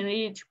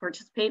opportunity to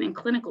participate in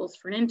clinicals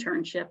for an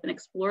internship and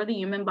explore the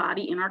human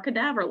body in our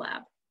cadaver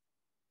lab.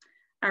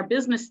 Our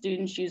business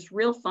students use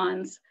real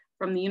funds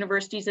from the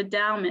university's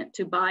endowment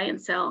to buy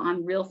and sell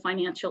on real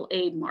financial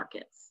aid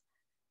markets.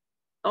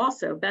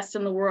 Also, best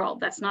in the world.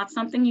 That's not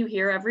something you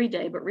hear every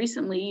day, but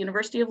recently,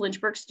 University of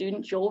Lynchburg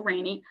student Joel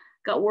Rainey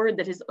got word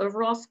that his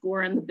overall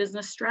score in the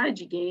business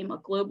strategy game, a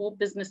global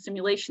business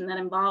simulation that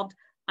involved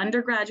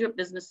undergraduate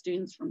business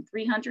students from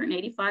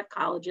 385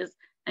 colleges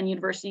and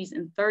universities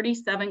in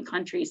 37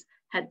 countries,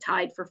 had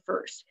tied for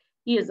first.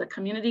 He is a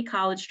community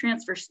college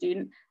transfer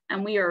student,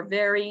 and we are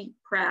very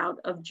proud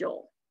of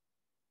Joel.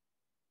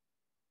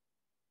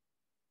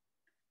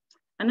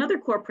 Another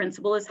core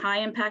principle is high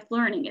impact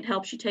learning. It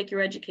helps you take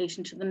your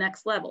education to the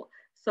next level.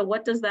 So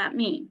what does that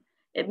mean?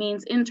 It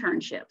means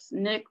internships.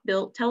 Nick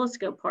built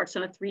telescope parts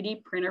on a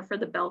 3D printer for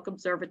the Belk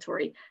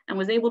Observatory and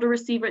was able to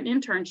receive an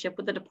internship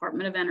with the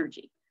Department of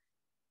Energy.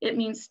 It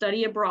means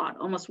study abroad.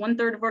 Almost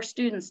 1/3 of our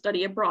students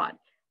study abroad.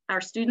 Our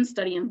students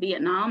study in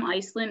Vietnam,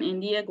 Iceland,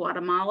 India,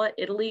 Guatemala,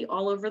 Italy,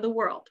 all over the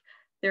world.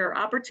 There are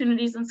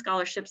opportunities and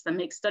scholarships that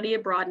make study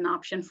abroad an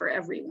option for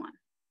everyone.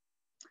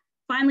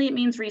 Finally, it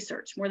means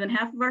research. More than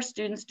half of our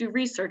students do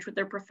research with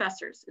their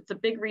professors. It's a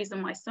big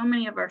reason why so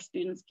many of our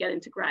students get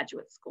into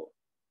graduate school.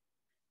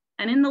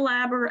 And in the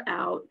lab or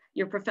out,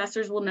 your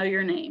professors will know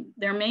your name.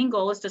 Their main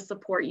goal is to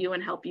support you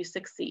and help you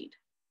succeed.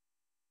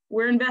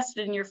 We're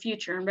invested in your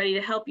future and ready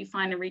to help you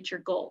find and reach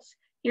your goals.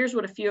 Here's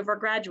what a few of our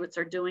graduates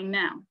are doing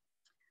now.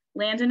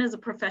 Landon is a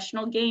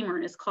professional gamer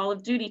and his Call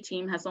of Duty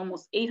team has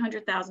almost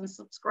 800,000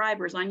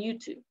 subscribers on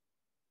YouTube.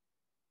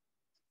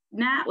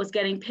 Nat was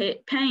getting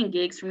paying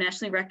gigs from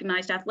nationally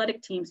recognized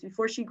athletic teams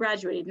before she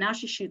graduated. Now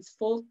she shoots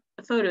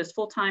photos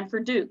full-time for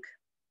Duke.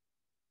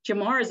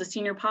 Jamar is a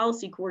senior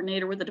policy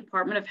coordinator with the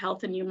Department of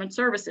Health and Human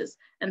Services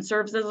and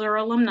serves as our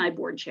alumni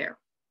board chair.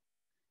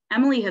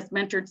 Emily has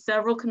mentored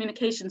several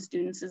communication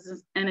students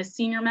and is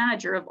senior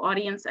manager of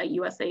audience at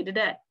USA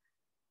Today.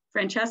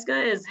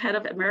 Francesca is head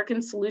of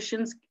American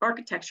Solutions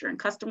Architecture and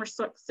Customer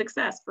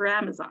Success for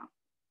Amazon.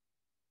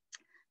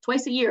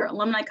 Twice a year,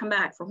 alumni come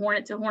back for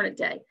Hornet to Hornet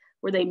Day,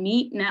 where they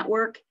meet,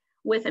 network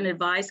with, and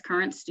advise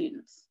current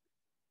students.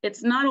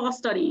 It's not all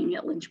studying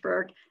at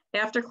Lynchburg.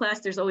 After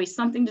class, there's always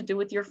something to do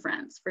with your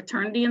friends.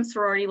 Fraternity and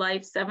sorority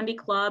life, 70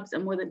 clubs,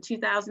 and more than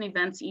 2,000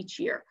 events each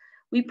year.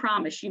 We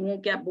promise you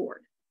won't get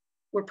bored.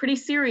 We're pretty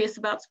serious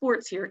about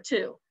sports here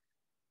too.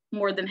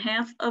 More than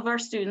half of our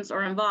students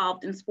are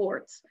involved in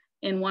sports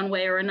in one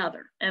way or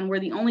another, and we're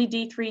the only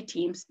D3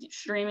 team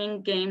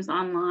streaming games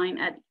online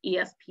at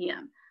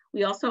ESPN.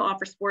 We also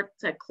offer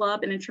sports at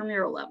club and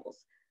intramural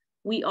levels.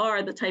 We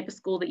are the type of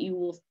school that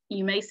you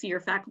may see your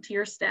faculty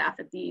or staff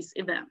at these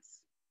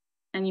events,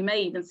 and you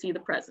may even see the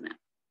president.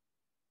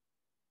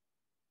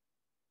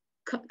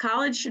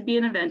 College should be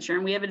an adventure,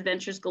 and we have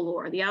adventures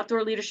galore. The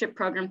outdoor leadership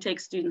program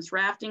takes students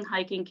rafting,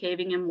 hiking,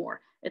 caving, and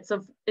more. It's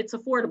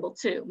affordable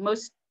too.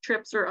 Most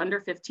trips are under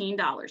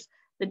 $15.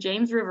 The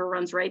James River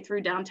runs right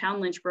through downtown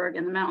Lynchburg,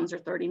 and the mountains are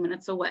 30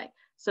 minutes away.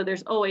 So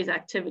there's always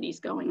activities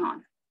going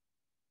on.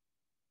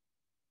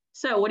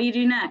 So what do you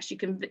do next? You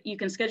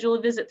can schedule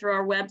a visit through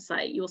our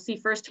website. You will see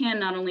firsthand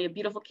not only a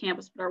beautiful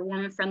campus, but our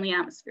warm and friendly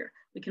atmosphere.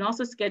 We can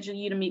also schedule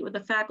you to meet with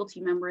a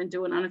faculty member and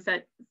do an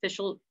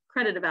unofficial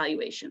credit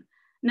evaluation.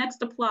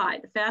 Next, apply.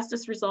 The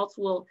fastest results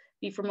will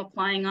be from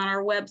applying on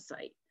our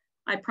website.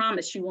 I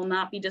promise you will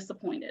not be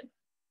disappointed.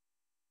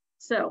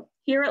 So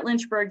here at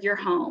Lynchburg, your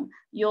home,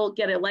 you'll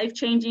get a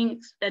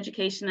life-changing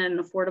education at an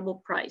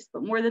affordable price.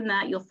 But more than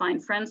that, you'll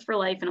find friends for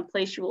life and a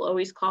place you will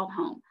always call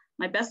home.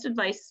 My best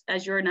advice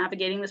as you're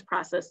navigating this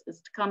process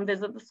is to come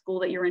visit the school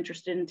that you're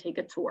interested in and take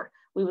a tour.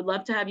 We would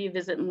love to have you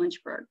visit in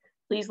Lynchburg.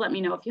 Please let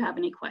me know if you have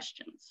any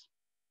questions.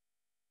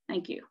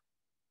 Thank you.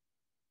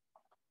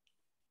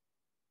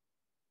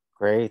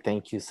 Great,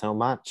 thank you so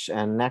much.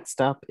 And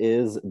next up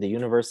is the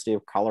University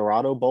of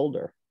Colorado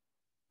Boulder.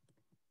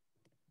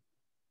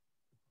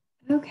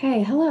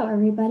 Okay, hello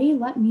everybody.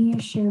 Let me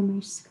share my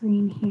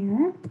screen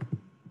here.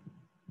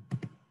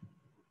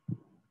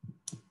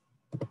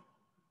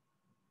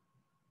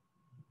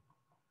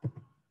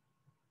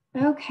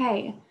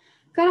 Okay,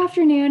 good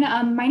afternoon.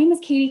 My name is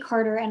Katie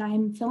Carter and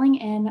I'm filling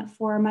in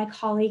for my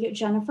colleague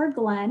Jennifer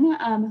Glenn,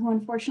 who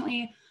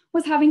unfortunately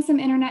was having some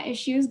internet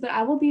issues, but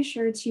I will be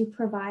sure to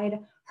provide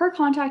her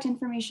contact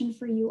information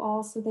for you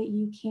all so that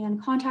you can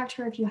contact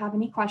her if you have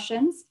any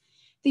questions.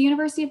 The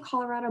University of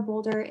Colorado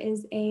Boulder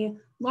is a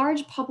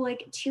large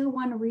public Tier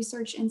 1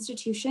 research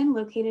institution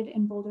located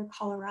in Boulder,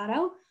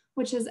 Colorado,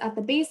 which is at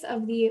the base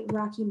of the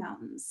Rocky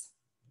Mountains.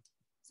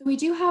 So we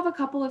do have a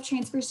couple of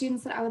transfer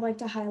students that I would like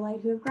to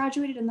highlight who have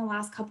graduated in the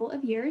last couple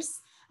of years.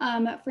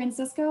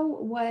 Francisco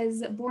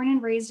was born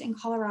and raised in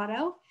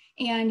Colorado,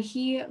 and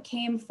he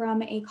came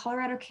from a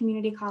Colorado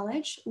community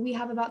college. We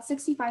have about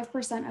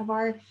 65% of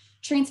our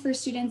transfer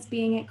students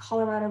being at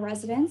Colorado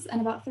residents and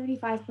about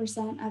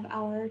 35% of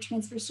our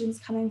transfer students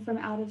coming from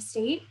out of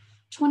state.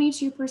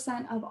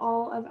 22% of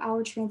all of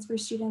our transfer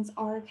students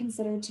are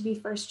considered to be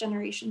first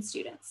generation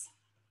students.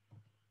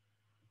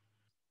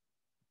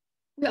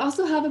 We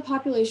also have a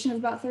population of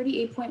about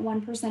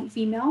 38.1%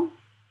 female,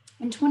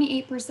 and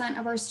 28%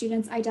 of our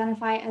students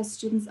identify as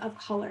students of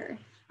color.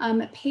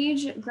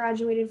 Paige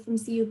graduated from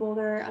CU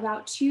Boulder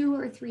about 2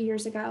 or 3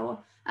 years ago,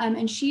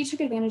 and she took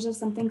advantage of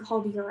something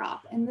called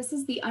UROP. And this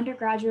is the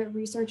Undergraduate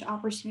Research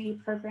Opportunity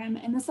Program.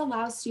 And this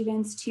allows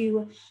students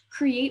to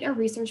create a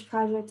research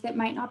project that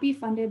might not be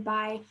funded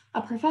by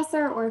a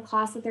professor or a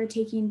class that they're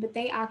taking, but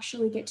they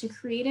actually get to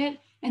create it,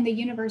 and the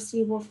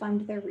university will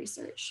fund their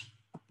research.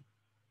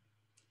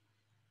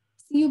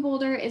 CU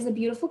Boulder is a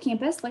beautiful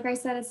campus. Like I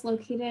said, it's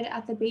located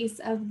at the base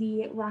of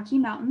the Rocky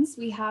Mountains.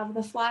 We have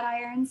the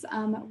Flatirons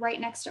right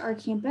next to our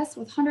campus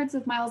with hundreds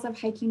of miles of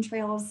hiking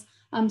trails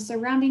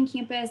surrounding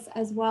campus,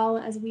 as well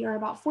as we are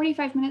about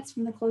 45 minutes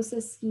from the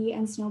closest ski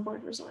and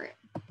snowboard resort.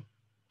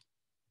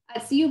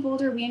 At CU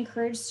Boulder, we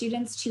encourage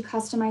students to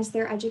customize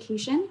their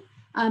education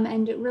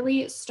and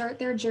really start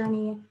their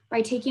journey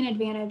by taking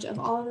advantage of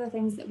all of the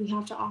things that we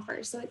have to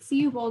offer. So at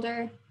CU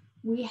Boulder,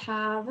 we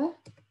have,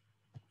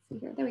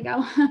 here, there we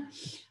go.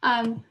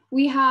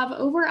 We have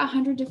over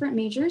 100 different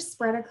majors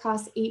spread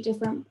across 8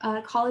 different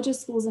colleges,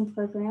 schools, and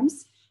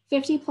programs,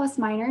 50 plus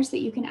minors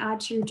that you can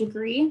add to your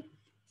degree,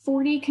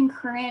 40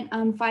 concurrent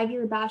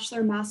 5-year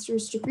bachelor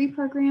master's degree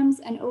programs,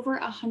 and over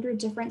 100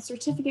 different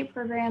certificate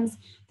programs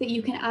that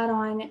you can add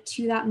on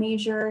to that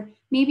major.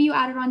 Maybe you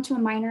add it on to a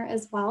minor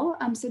as well.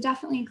 So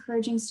definitely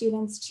encouraging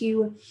students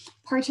to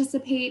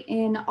participate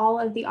in all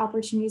of the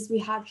opportunities we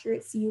have here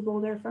at CU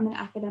Boulder from an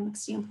academic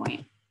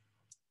standpoint.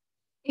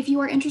 If you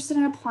are interested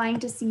in applying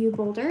to CU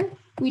Boulder,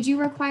 we do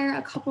require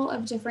a couple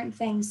of different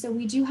things. So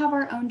we do have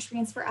our own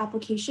transfer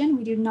application.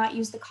 We do not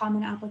use the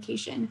common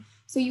application.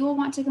 So you will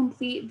want to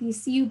complete the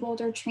CU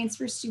Boulder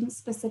transfer student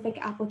specific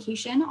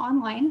application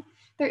online.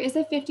 There is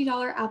a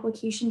 $50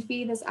 application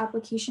fee. This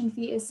application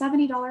fee is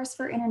 $70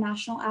 for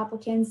international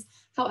applicants.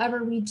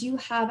 However, we do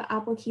have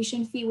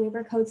application fee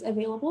waiver codes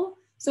available.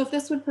 So if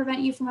this would prevent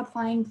you from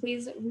applying,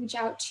 please reach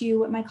out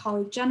to my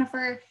colleague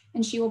Jennifer,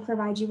 and she will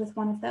provide you with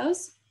one of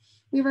those.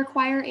 We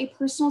require a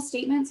personal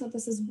statement. So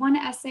this is one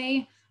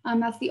essay.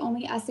 That's the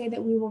only essay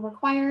that we will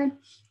require.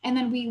 And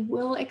then we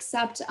will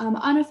accept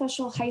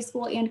unofficial high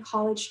school and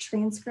college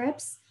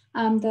transcripts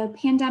The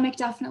pandemic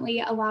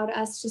definitely allowed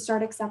us to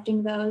start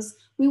accepting those.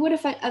 We would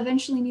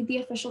eventually need the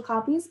official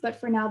copies, but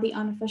for now the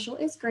unofficial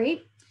is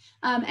great.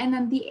 And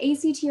then the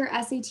ACT or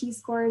SAT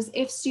scores,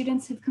 if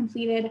students have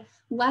completed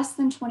less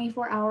than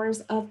 24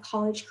 hours of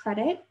college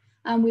credit,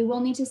 we will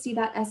need to see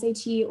that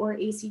SAT or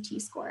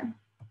ACT score.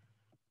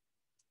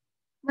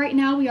 Right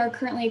now, we are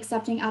currently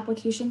accepting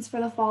applications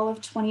for the fall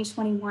of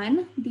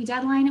 2021. The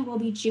deadline will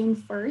be June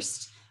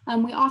 1st.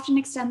 We often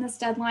extend this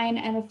deadline,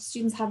 and if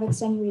students have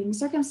extenuating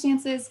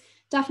circumstances,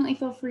 definitely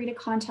feel free to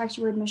contact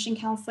your admission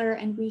counselor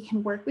and we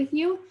can work with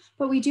you.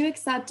 But we do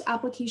accept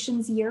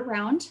applications year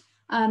round,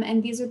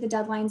 and these are the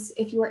deadlines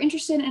if you are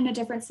interested in a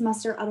different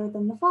semester other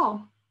than the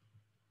fall.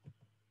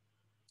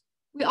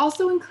 We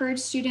also encourage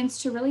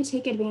students to really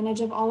take advantage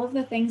of all of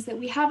the things that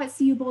we have at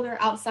CU Boulder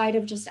outside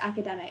of just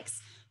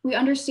academics. We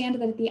understand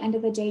that at the end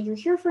of the day, you're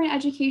here for an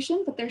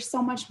education, but there's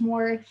so much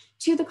more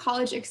to the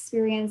college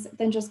experience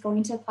than just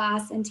going to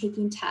class and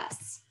taking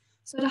tests.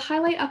 So to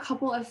highlight a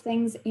couple of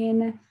things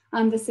in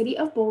the city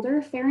of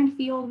Boulder, Fair and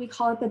Field, we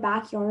call it the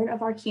backyard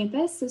of our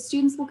campus. So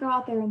students will go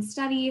out there and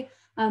study,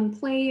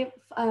 play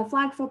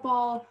flag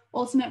football,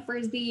 ultimate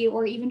frisbee,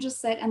 or even just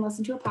sit and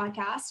listen to a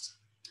podcast.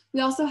 We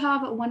also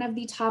have one of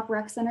the top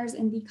rec centers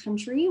in the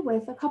country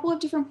with a couple of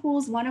different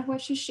pools, one of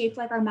which is shaped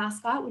like our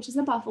mascot, which is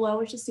a buffalo,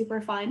 which is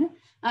super fun,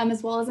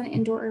 as well as an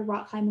indoor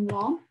rock climbing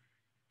wall.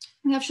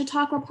 We have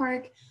Chautauqua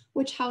Park,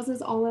 which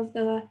houses all of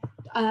the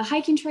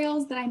hiking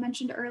trails that I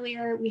mentioned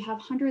earlier. We have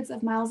hundreds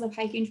of miles of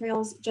hiking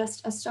trails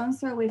just a stone's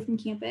throw away from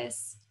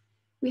campus.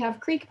 We have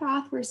Creek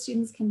Path where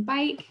students can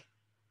bike.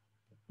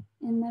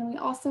 And then we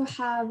also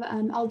have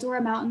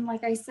Eldora Mountain.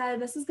 Like I said,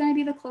 this is going to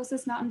be the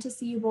closest mountain to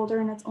CU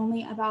Boulder, and it's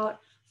only about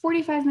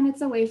 45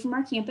 minutes away from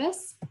our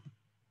campus.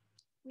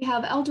 We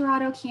have El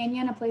Dorado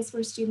Canyon, a place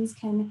where students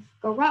can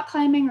go rock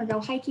climbing or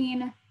go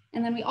hiking.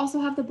 And then we also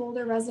have the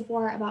Boulder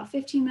Reservoir about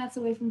 15 minutes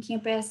away from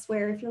campus,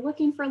 where if you're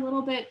looking for a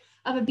little bit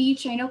of a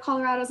beach, I know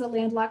Colorado is a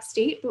landlocked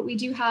state, but we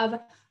do have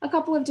a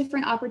couple of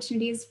different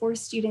opportunities for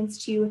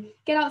students to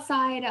get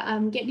outside,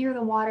 get near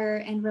the water,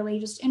 and really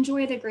just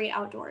enjoy the great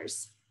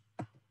outdoors.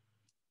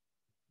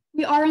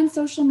 We are on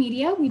social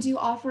media. We do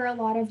offer a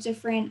lot of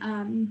different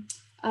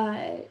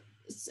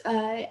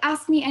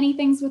ask me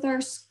anythings with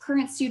our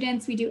current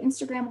students. We do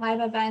Instagram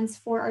live events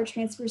for our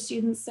transfer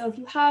students. So if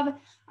you have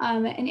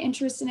an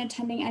interest in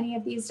attending any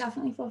of these,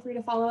 definitely feel free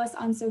to follow us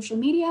on social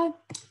media.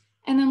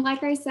 And then,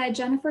 like I said,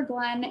 Jennifer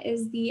Glenn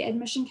is the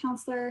admission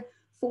counselor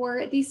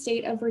for the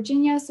state of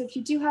Virginia. So if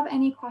you do have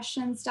any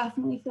questions,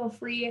 definitely feel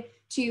free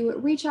to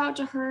reach out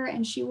to her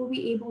and she will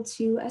be able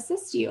to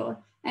assist you.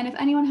 And if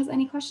anyone has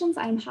any questions,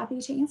 I'm happy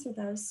to answer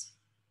those.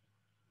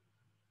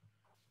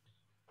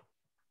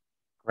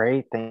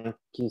 Great, thank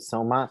you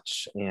so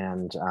much.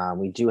 And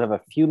we do have a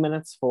few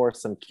minutes for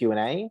some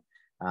Q&A.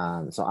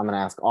 So I'm going to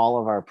ask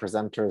all of our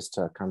presenters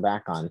to come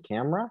back on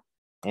camera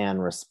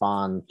and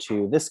respond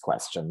to this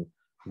question.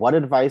 What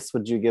advice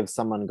would you give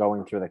someone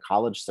going through the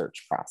college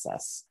search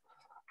process,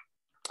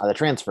 the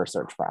transfer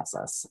search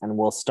process? And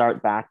we'll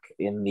start back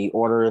in the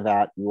order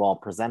that you all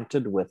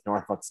presented with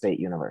Norfolk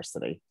State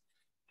University.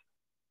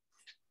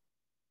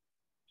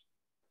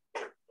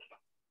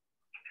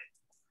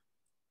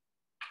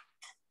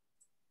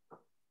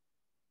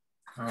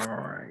 All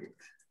right.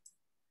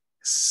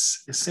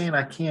 It's saying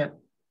I can't.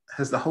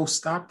 Has the host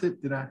stopped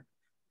it? Did I?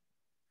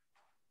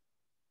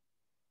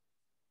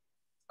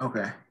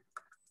 Okay.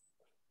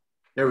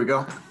 There we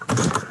go.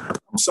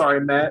 I'm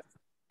sorry, Matt.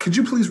 Could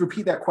you please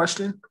repeat that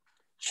question?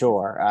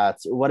 Sure.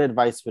 So what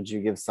advice would you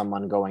give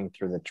someone going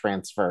through the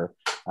transfer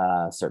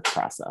search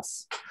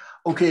process?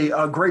 Okay,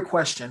 great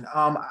question.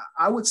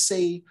 I would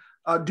say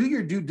do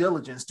your due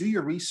diligence, do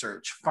your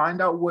research,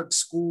 find out what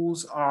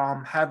schools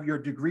have your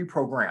degree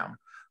program.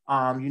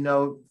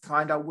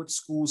 Find out what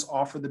schools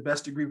offer the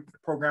best degree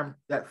program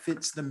that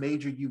fits the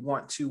major you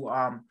want to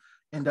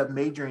end up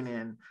majoring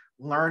in.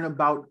 Learn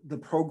about the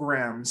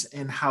programs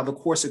and how the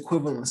course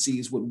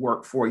equivalencies would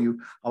work for you.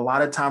 A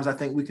lot of times, I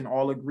think we can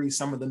all agree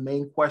some of the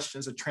main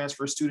questions a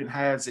transfer student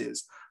has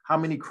is, how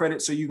many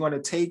credits are you going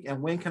to take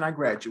and when can I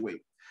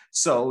graduate?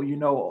 So,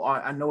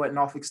 I know at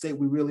Norfolk State,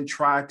 we really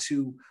try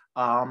to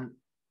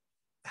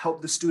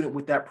help the student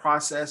with that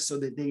process so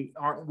that they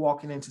aren't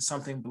walking into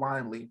something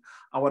blindly.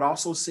 I would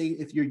also say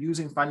if you're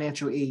using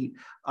financial aid,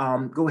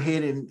 go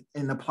ahead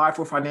and apply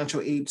for financial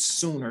aid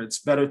sooner. It's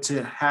better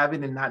to have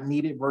it and not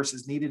need it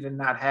versus need it and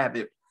not have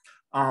it.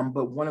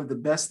 But one of the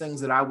best things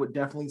that I would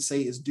definitely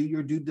say is do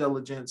your due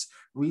diligence,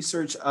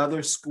 research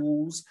other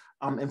schools,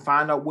 and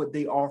find out what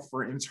they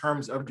offer in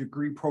terms of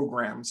degree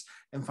programs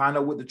and find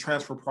out what the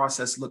transfer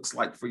process looks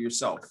like for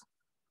yourself.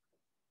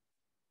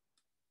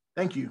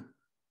 Thank you.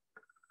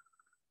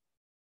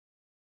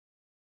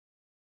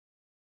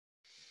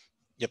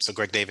 Yep, so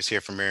Greg Davis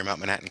here from Marymount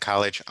Manhattan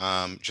College.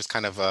 Just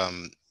kind of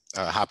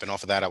hopping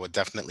off of that, I would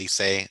definitely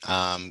say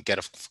get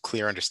a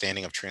clear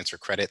understanding of transfer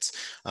credits.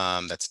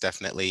 That's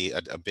definitely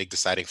a big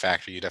deciding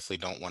factor. You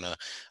definitely don't want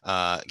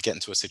to get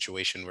into a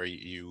situation where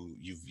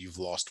you've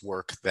lost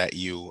work that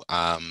you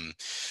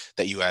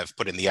have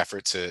put in the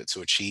effort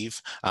to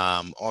achieve.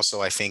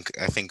 Also, I think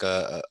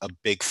a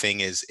big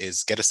thing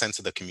is get a sense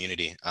of the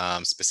community,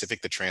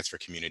 specific the transfer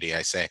community.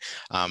 I say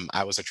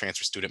I was a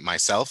transfer student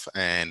myself,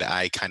 and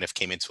I kind of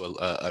came into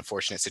a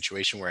fortunate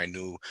situation where I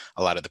knew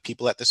a lot of the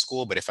people at the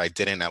school, but if I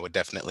didn't, I would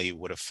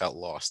have felt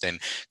lost. And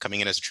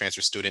coming in as a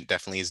transfer student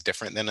definitely is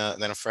different than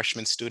a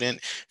freshman student.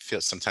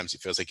 Sometimes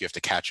it feels like you have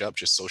to catch up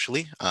just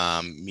socially,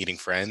 meeting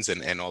friends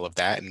and all of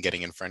that, and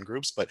getting in friend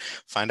groups, but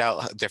find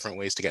out different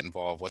ways to get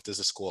involved. What does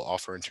the school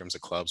offer in terms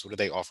of clubs? What do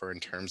they offer in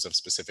terms of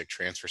specific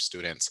transfer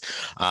students?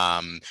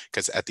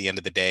 Because at the end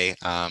of the day,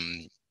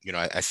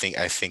 I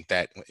think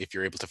that if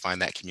you're able to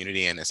find that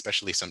community, and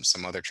especially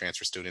some other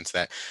transfer students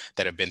that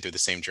have been through the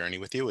same journey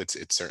with you,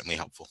 it's certainly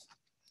helpful.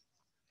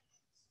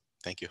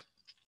 Thank you.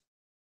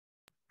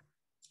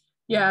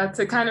 Yeah,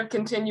 to kind of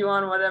continue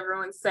on what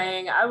everyone's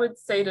saying, I would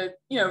say to,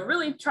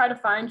 really try to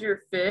find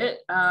your fit,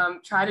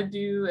 try to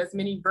do as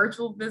many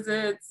virtual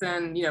visits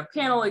and,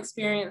 panel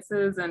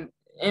experiences and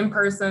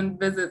in-person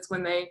visits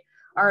when they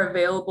are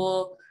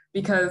available,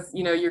 because,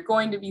 you're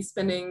going to be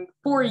spending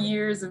 4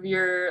 years of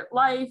your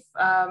life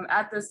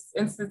at this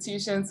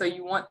institution. So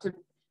you want to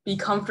be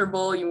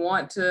comfortable, you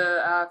want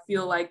to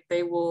feel like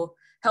they will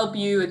help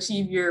you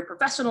achieve your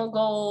professional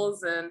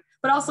goals,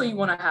 but also you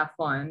want to have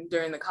fun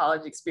during the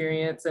college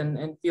experience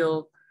and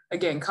feel,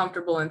 again,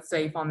 comfortable and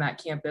safe on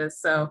that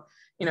campus. So,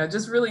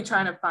 just really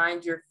trying to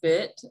find your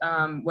fit,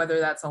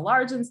 whether that's a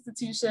large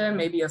institution,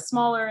 maybe a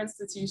smaller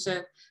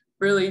institution,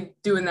 really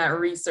doing that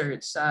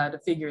research to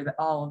figure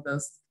all of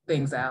those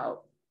things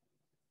out.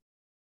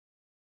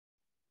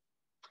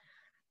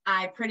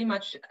 I pretty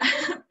much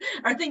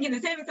are thinking the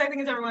same exact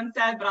thing as everyone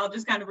said, but I'll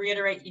just kind of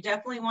reiterate, you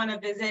definitely want to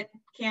visit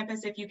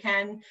campus if you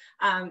can.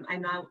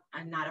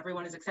 Not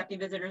everyone is accepting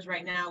visitors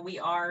right now.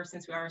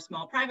 Since we are a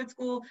small private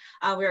school,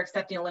 we're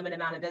accepting a limited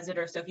amount of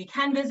visitors. So if you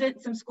can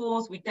visit some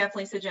schools, we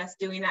definitely suggest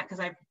doing that,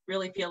 because I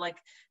really feel like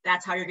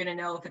that's how you're going to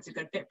know if it's a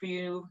good fit for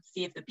you.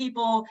 See if the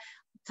people,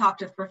 talk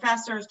to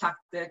professors, talk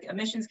to the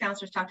admissions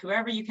counselors, talk to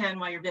whoever you can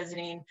while you're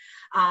visiting,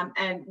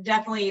 and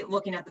definitely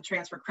looking at the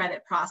transfer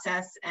credit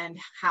process and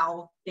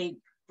how they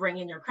bring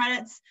in your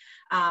credits.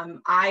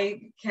 I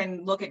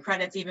can look at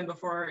credits even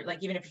before,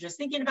 even if you're just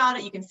thinking about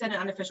it, you can send an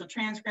unofficial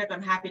transcript.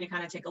 I'm happy to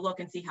kind of take a look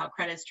and see how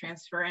credits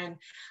transfer in.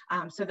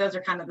 So those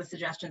are kind of the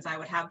suggestions I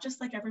would have,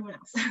 just like everyone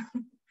else.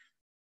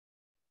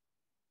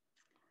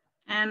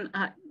 And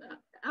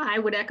I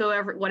would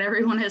echo what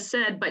everyone has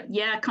said, but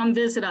yeah, come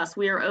visit us.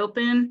 We are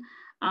open.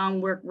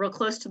 We're real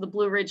close to the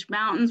Blue Ridge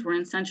Mountains. We're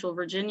in Central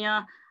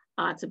Virginia.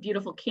 It's a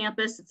beautiful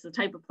campus. It's the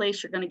type of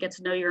place you're going to get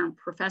to know your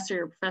professor.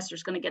 Your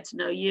professor's going to get to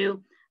know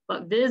you.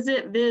 But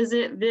visit,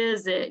 visit,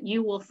 visit.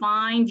 You will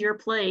find your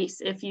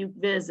place if you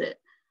visit.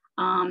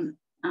 And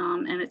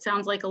it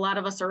sounds like a lot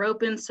of us are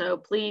open. So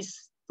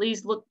please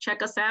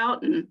check us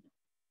out and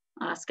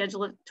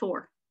schedule a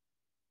tour.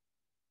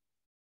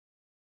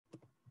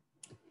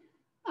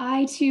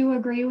 I too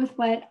agree with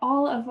what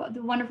all of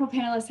the wonderful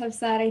panelists have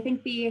said. I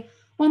think the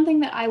one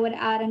thing that I would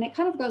add, and it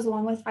kind of goes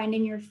along with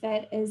finding your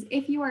fit, is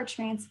if you are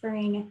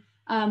transferring,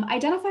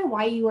 identify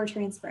why you are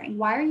transferring.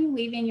 Why are you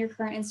leaving your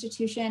current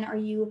institution? Are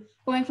you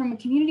going from a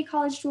community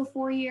college to a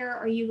 4-year?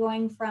 Are you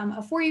going from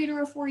a 4-year to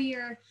a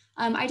 4-year?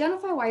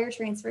 Identify why you're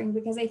transferring,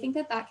 because I think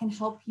that can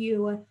help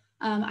you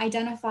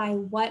identify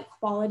what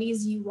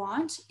qualities you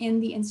want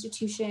in the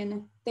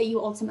institution that you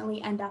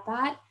ultimately end up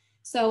at.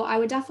 So I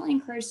would definitely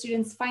encourage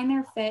students, find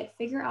their fit,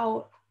 figure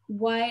out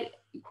what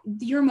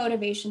your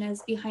motivation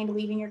is behind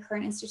leaving your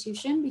current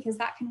institution, because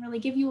that can really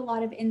give you a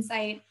lot of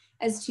insight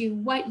as to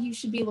what you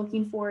should be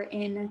looking for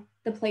in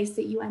the place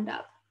that you end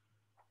up.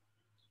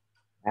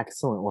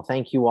 Excellent. Well,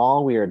 thank you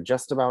all. We are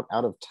just about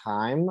out of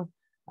time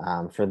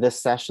for this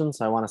session.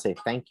 So I want to say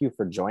thank you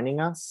for joining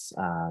us,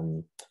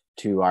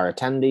 to our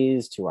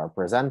attendees, to our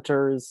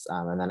presenters.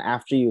 And then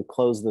after you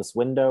close this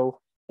window,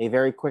 a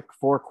very quick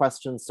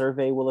 4-question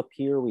survey will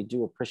appear. We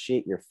do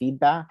appreciate your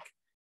feedback.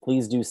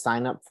 Please do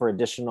sign up for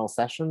additional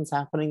sessions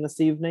happening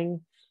this evening.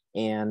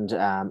 And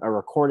a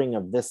recording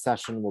of this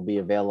session will be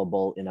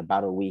available in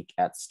about a week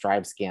at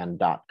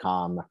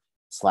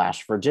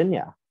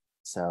strivescan.com/Virginia.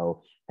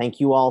 So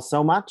thank you all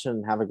so much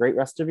and have a great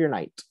rest of your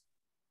night.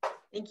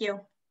 Thank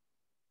you.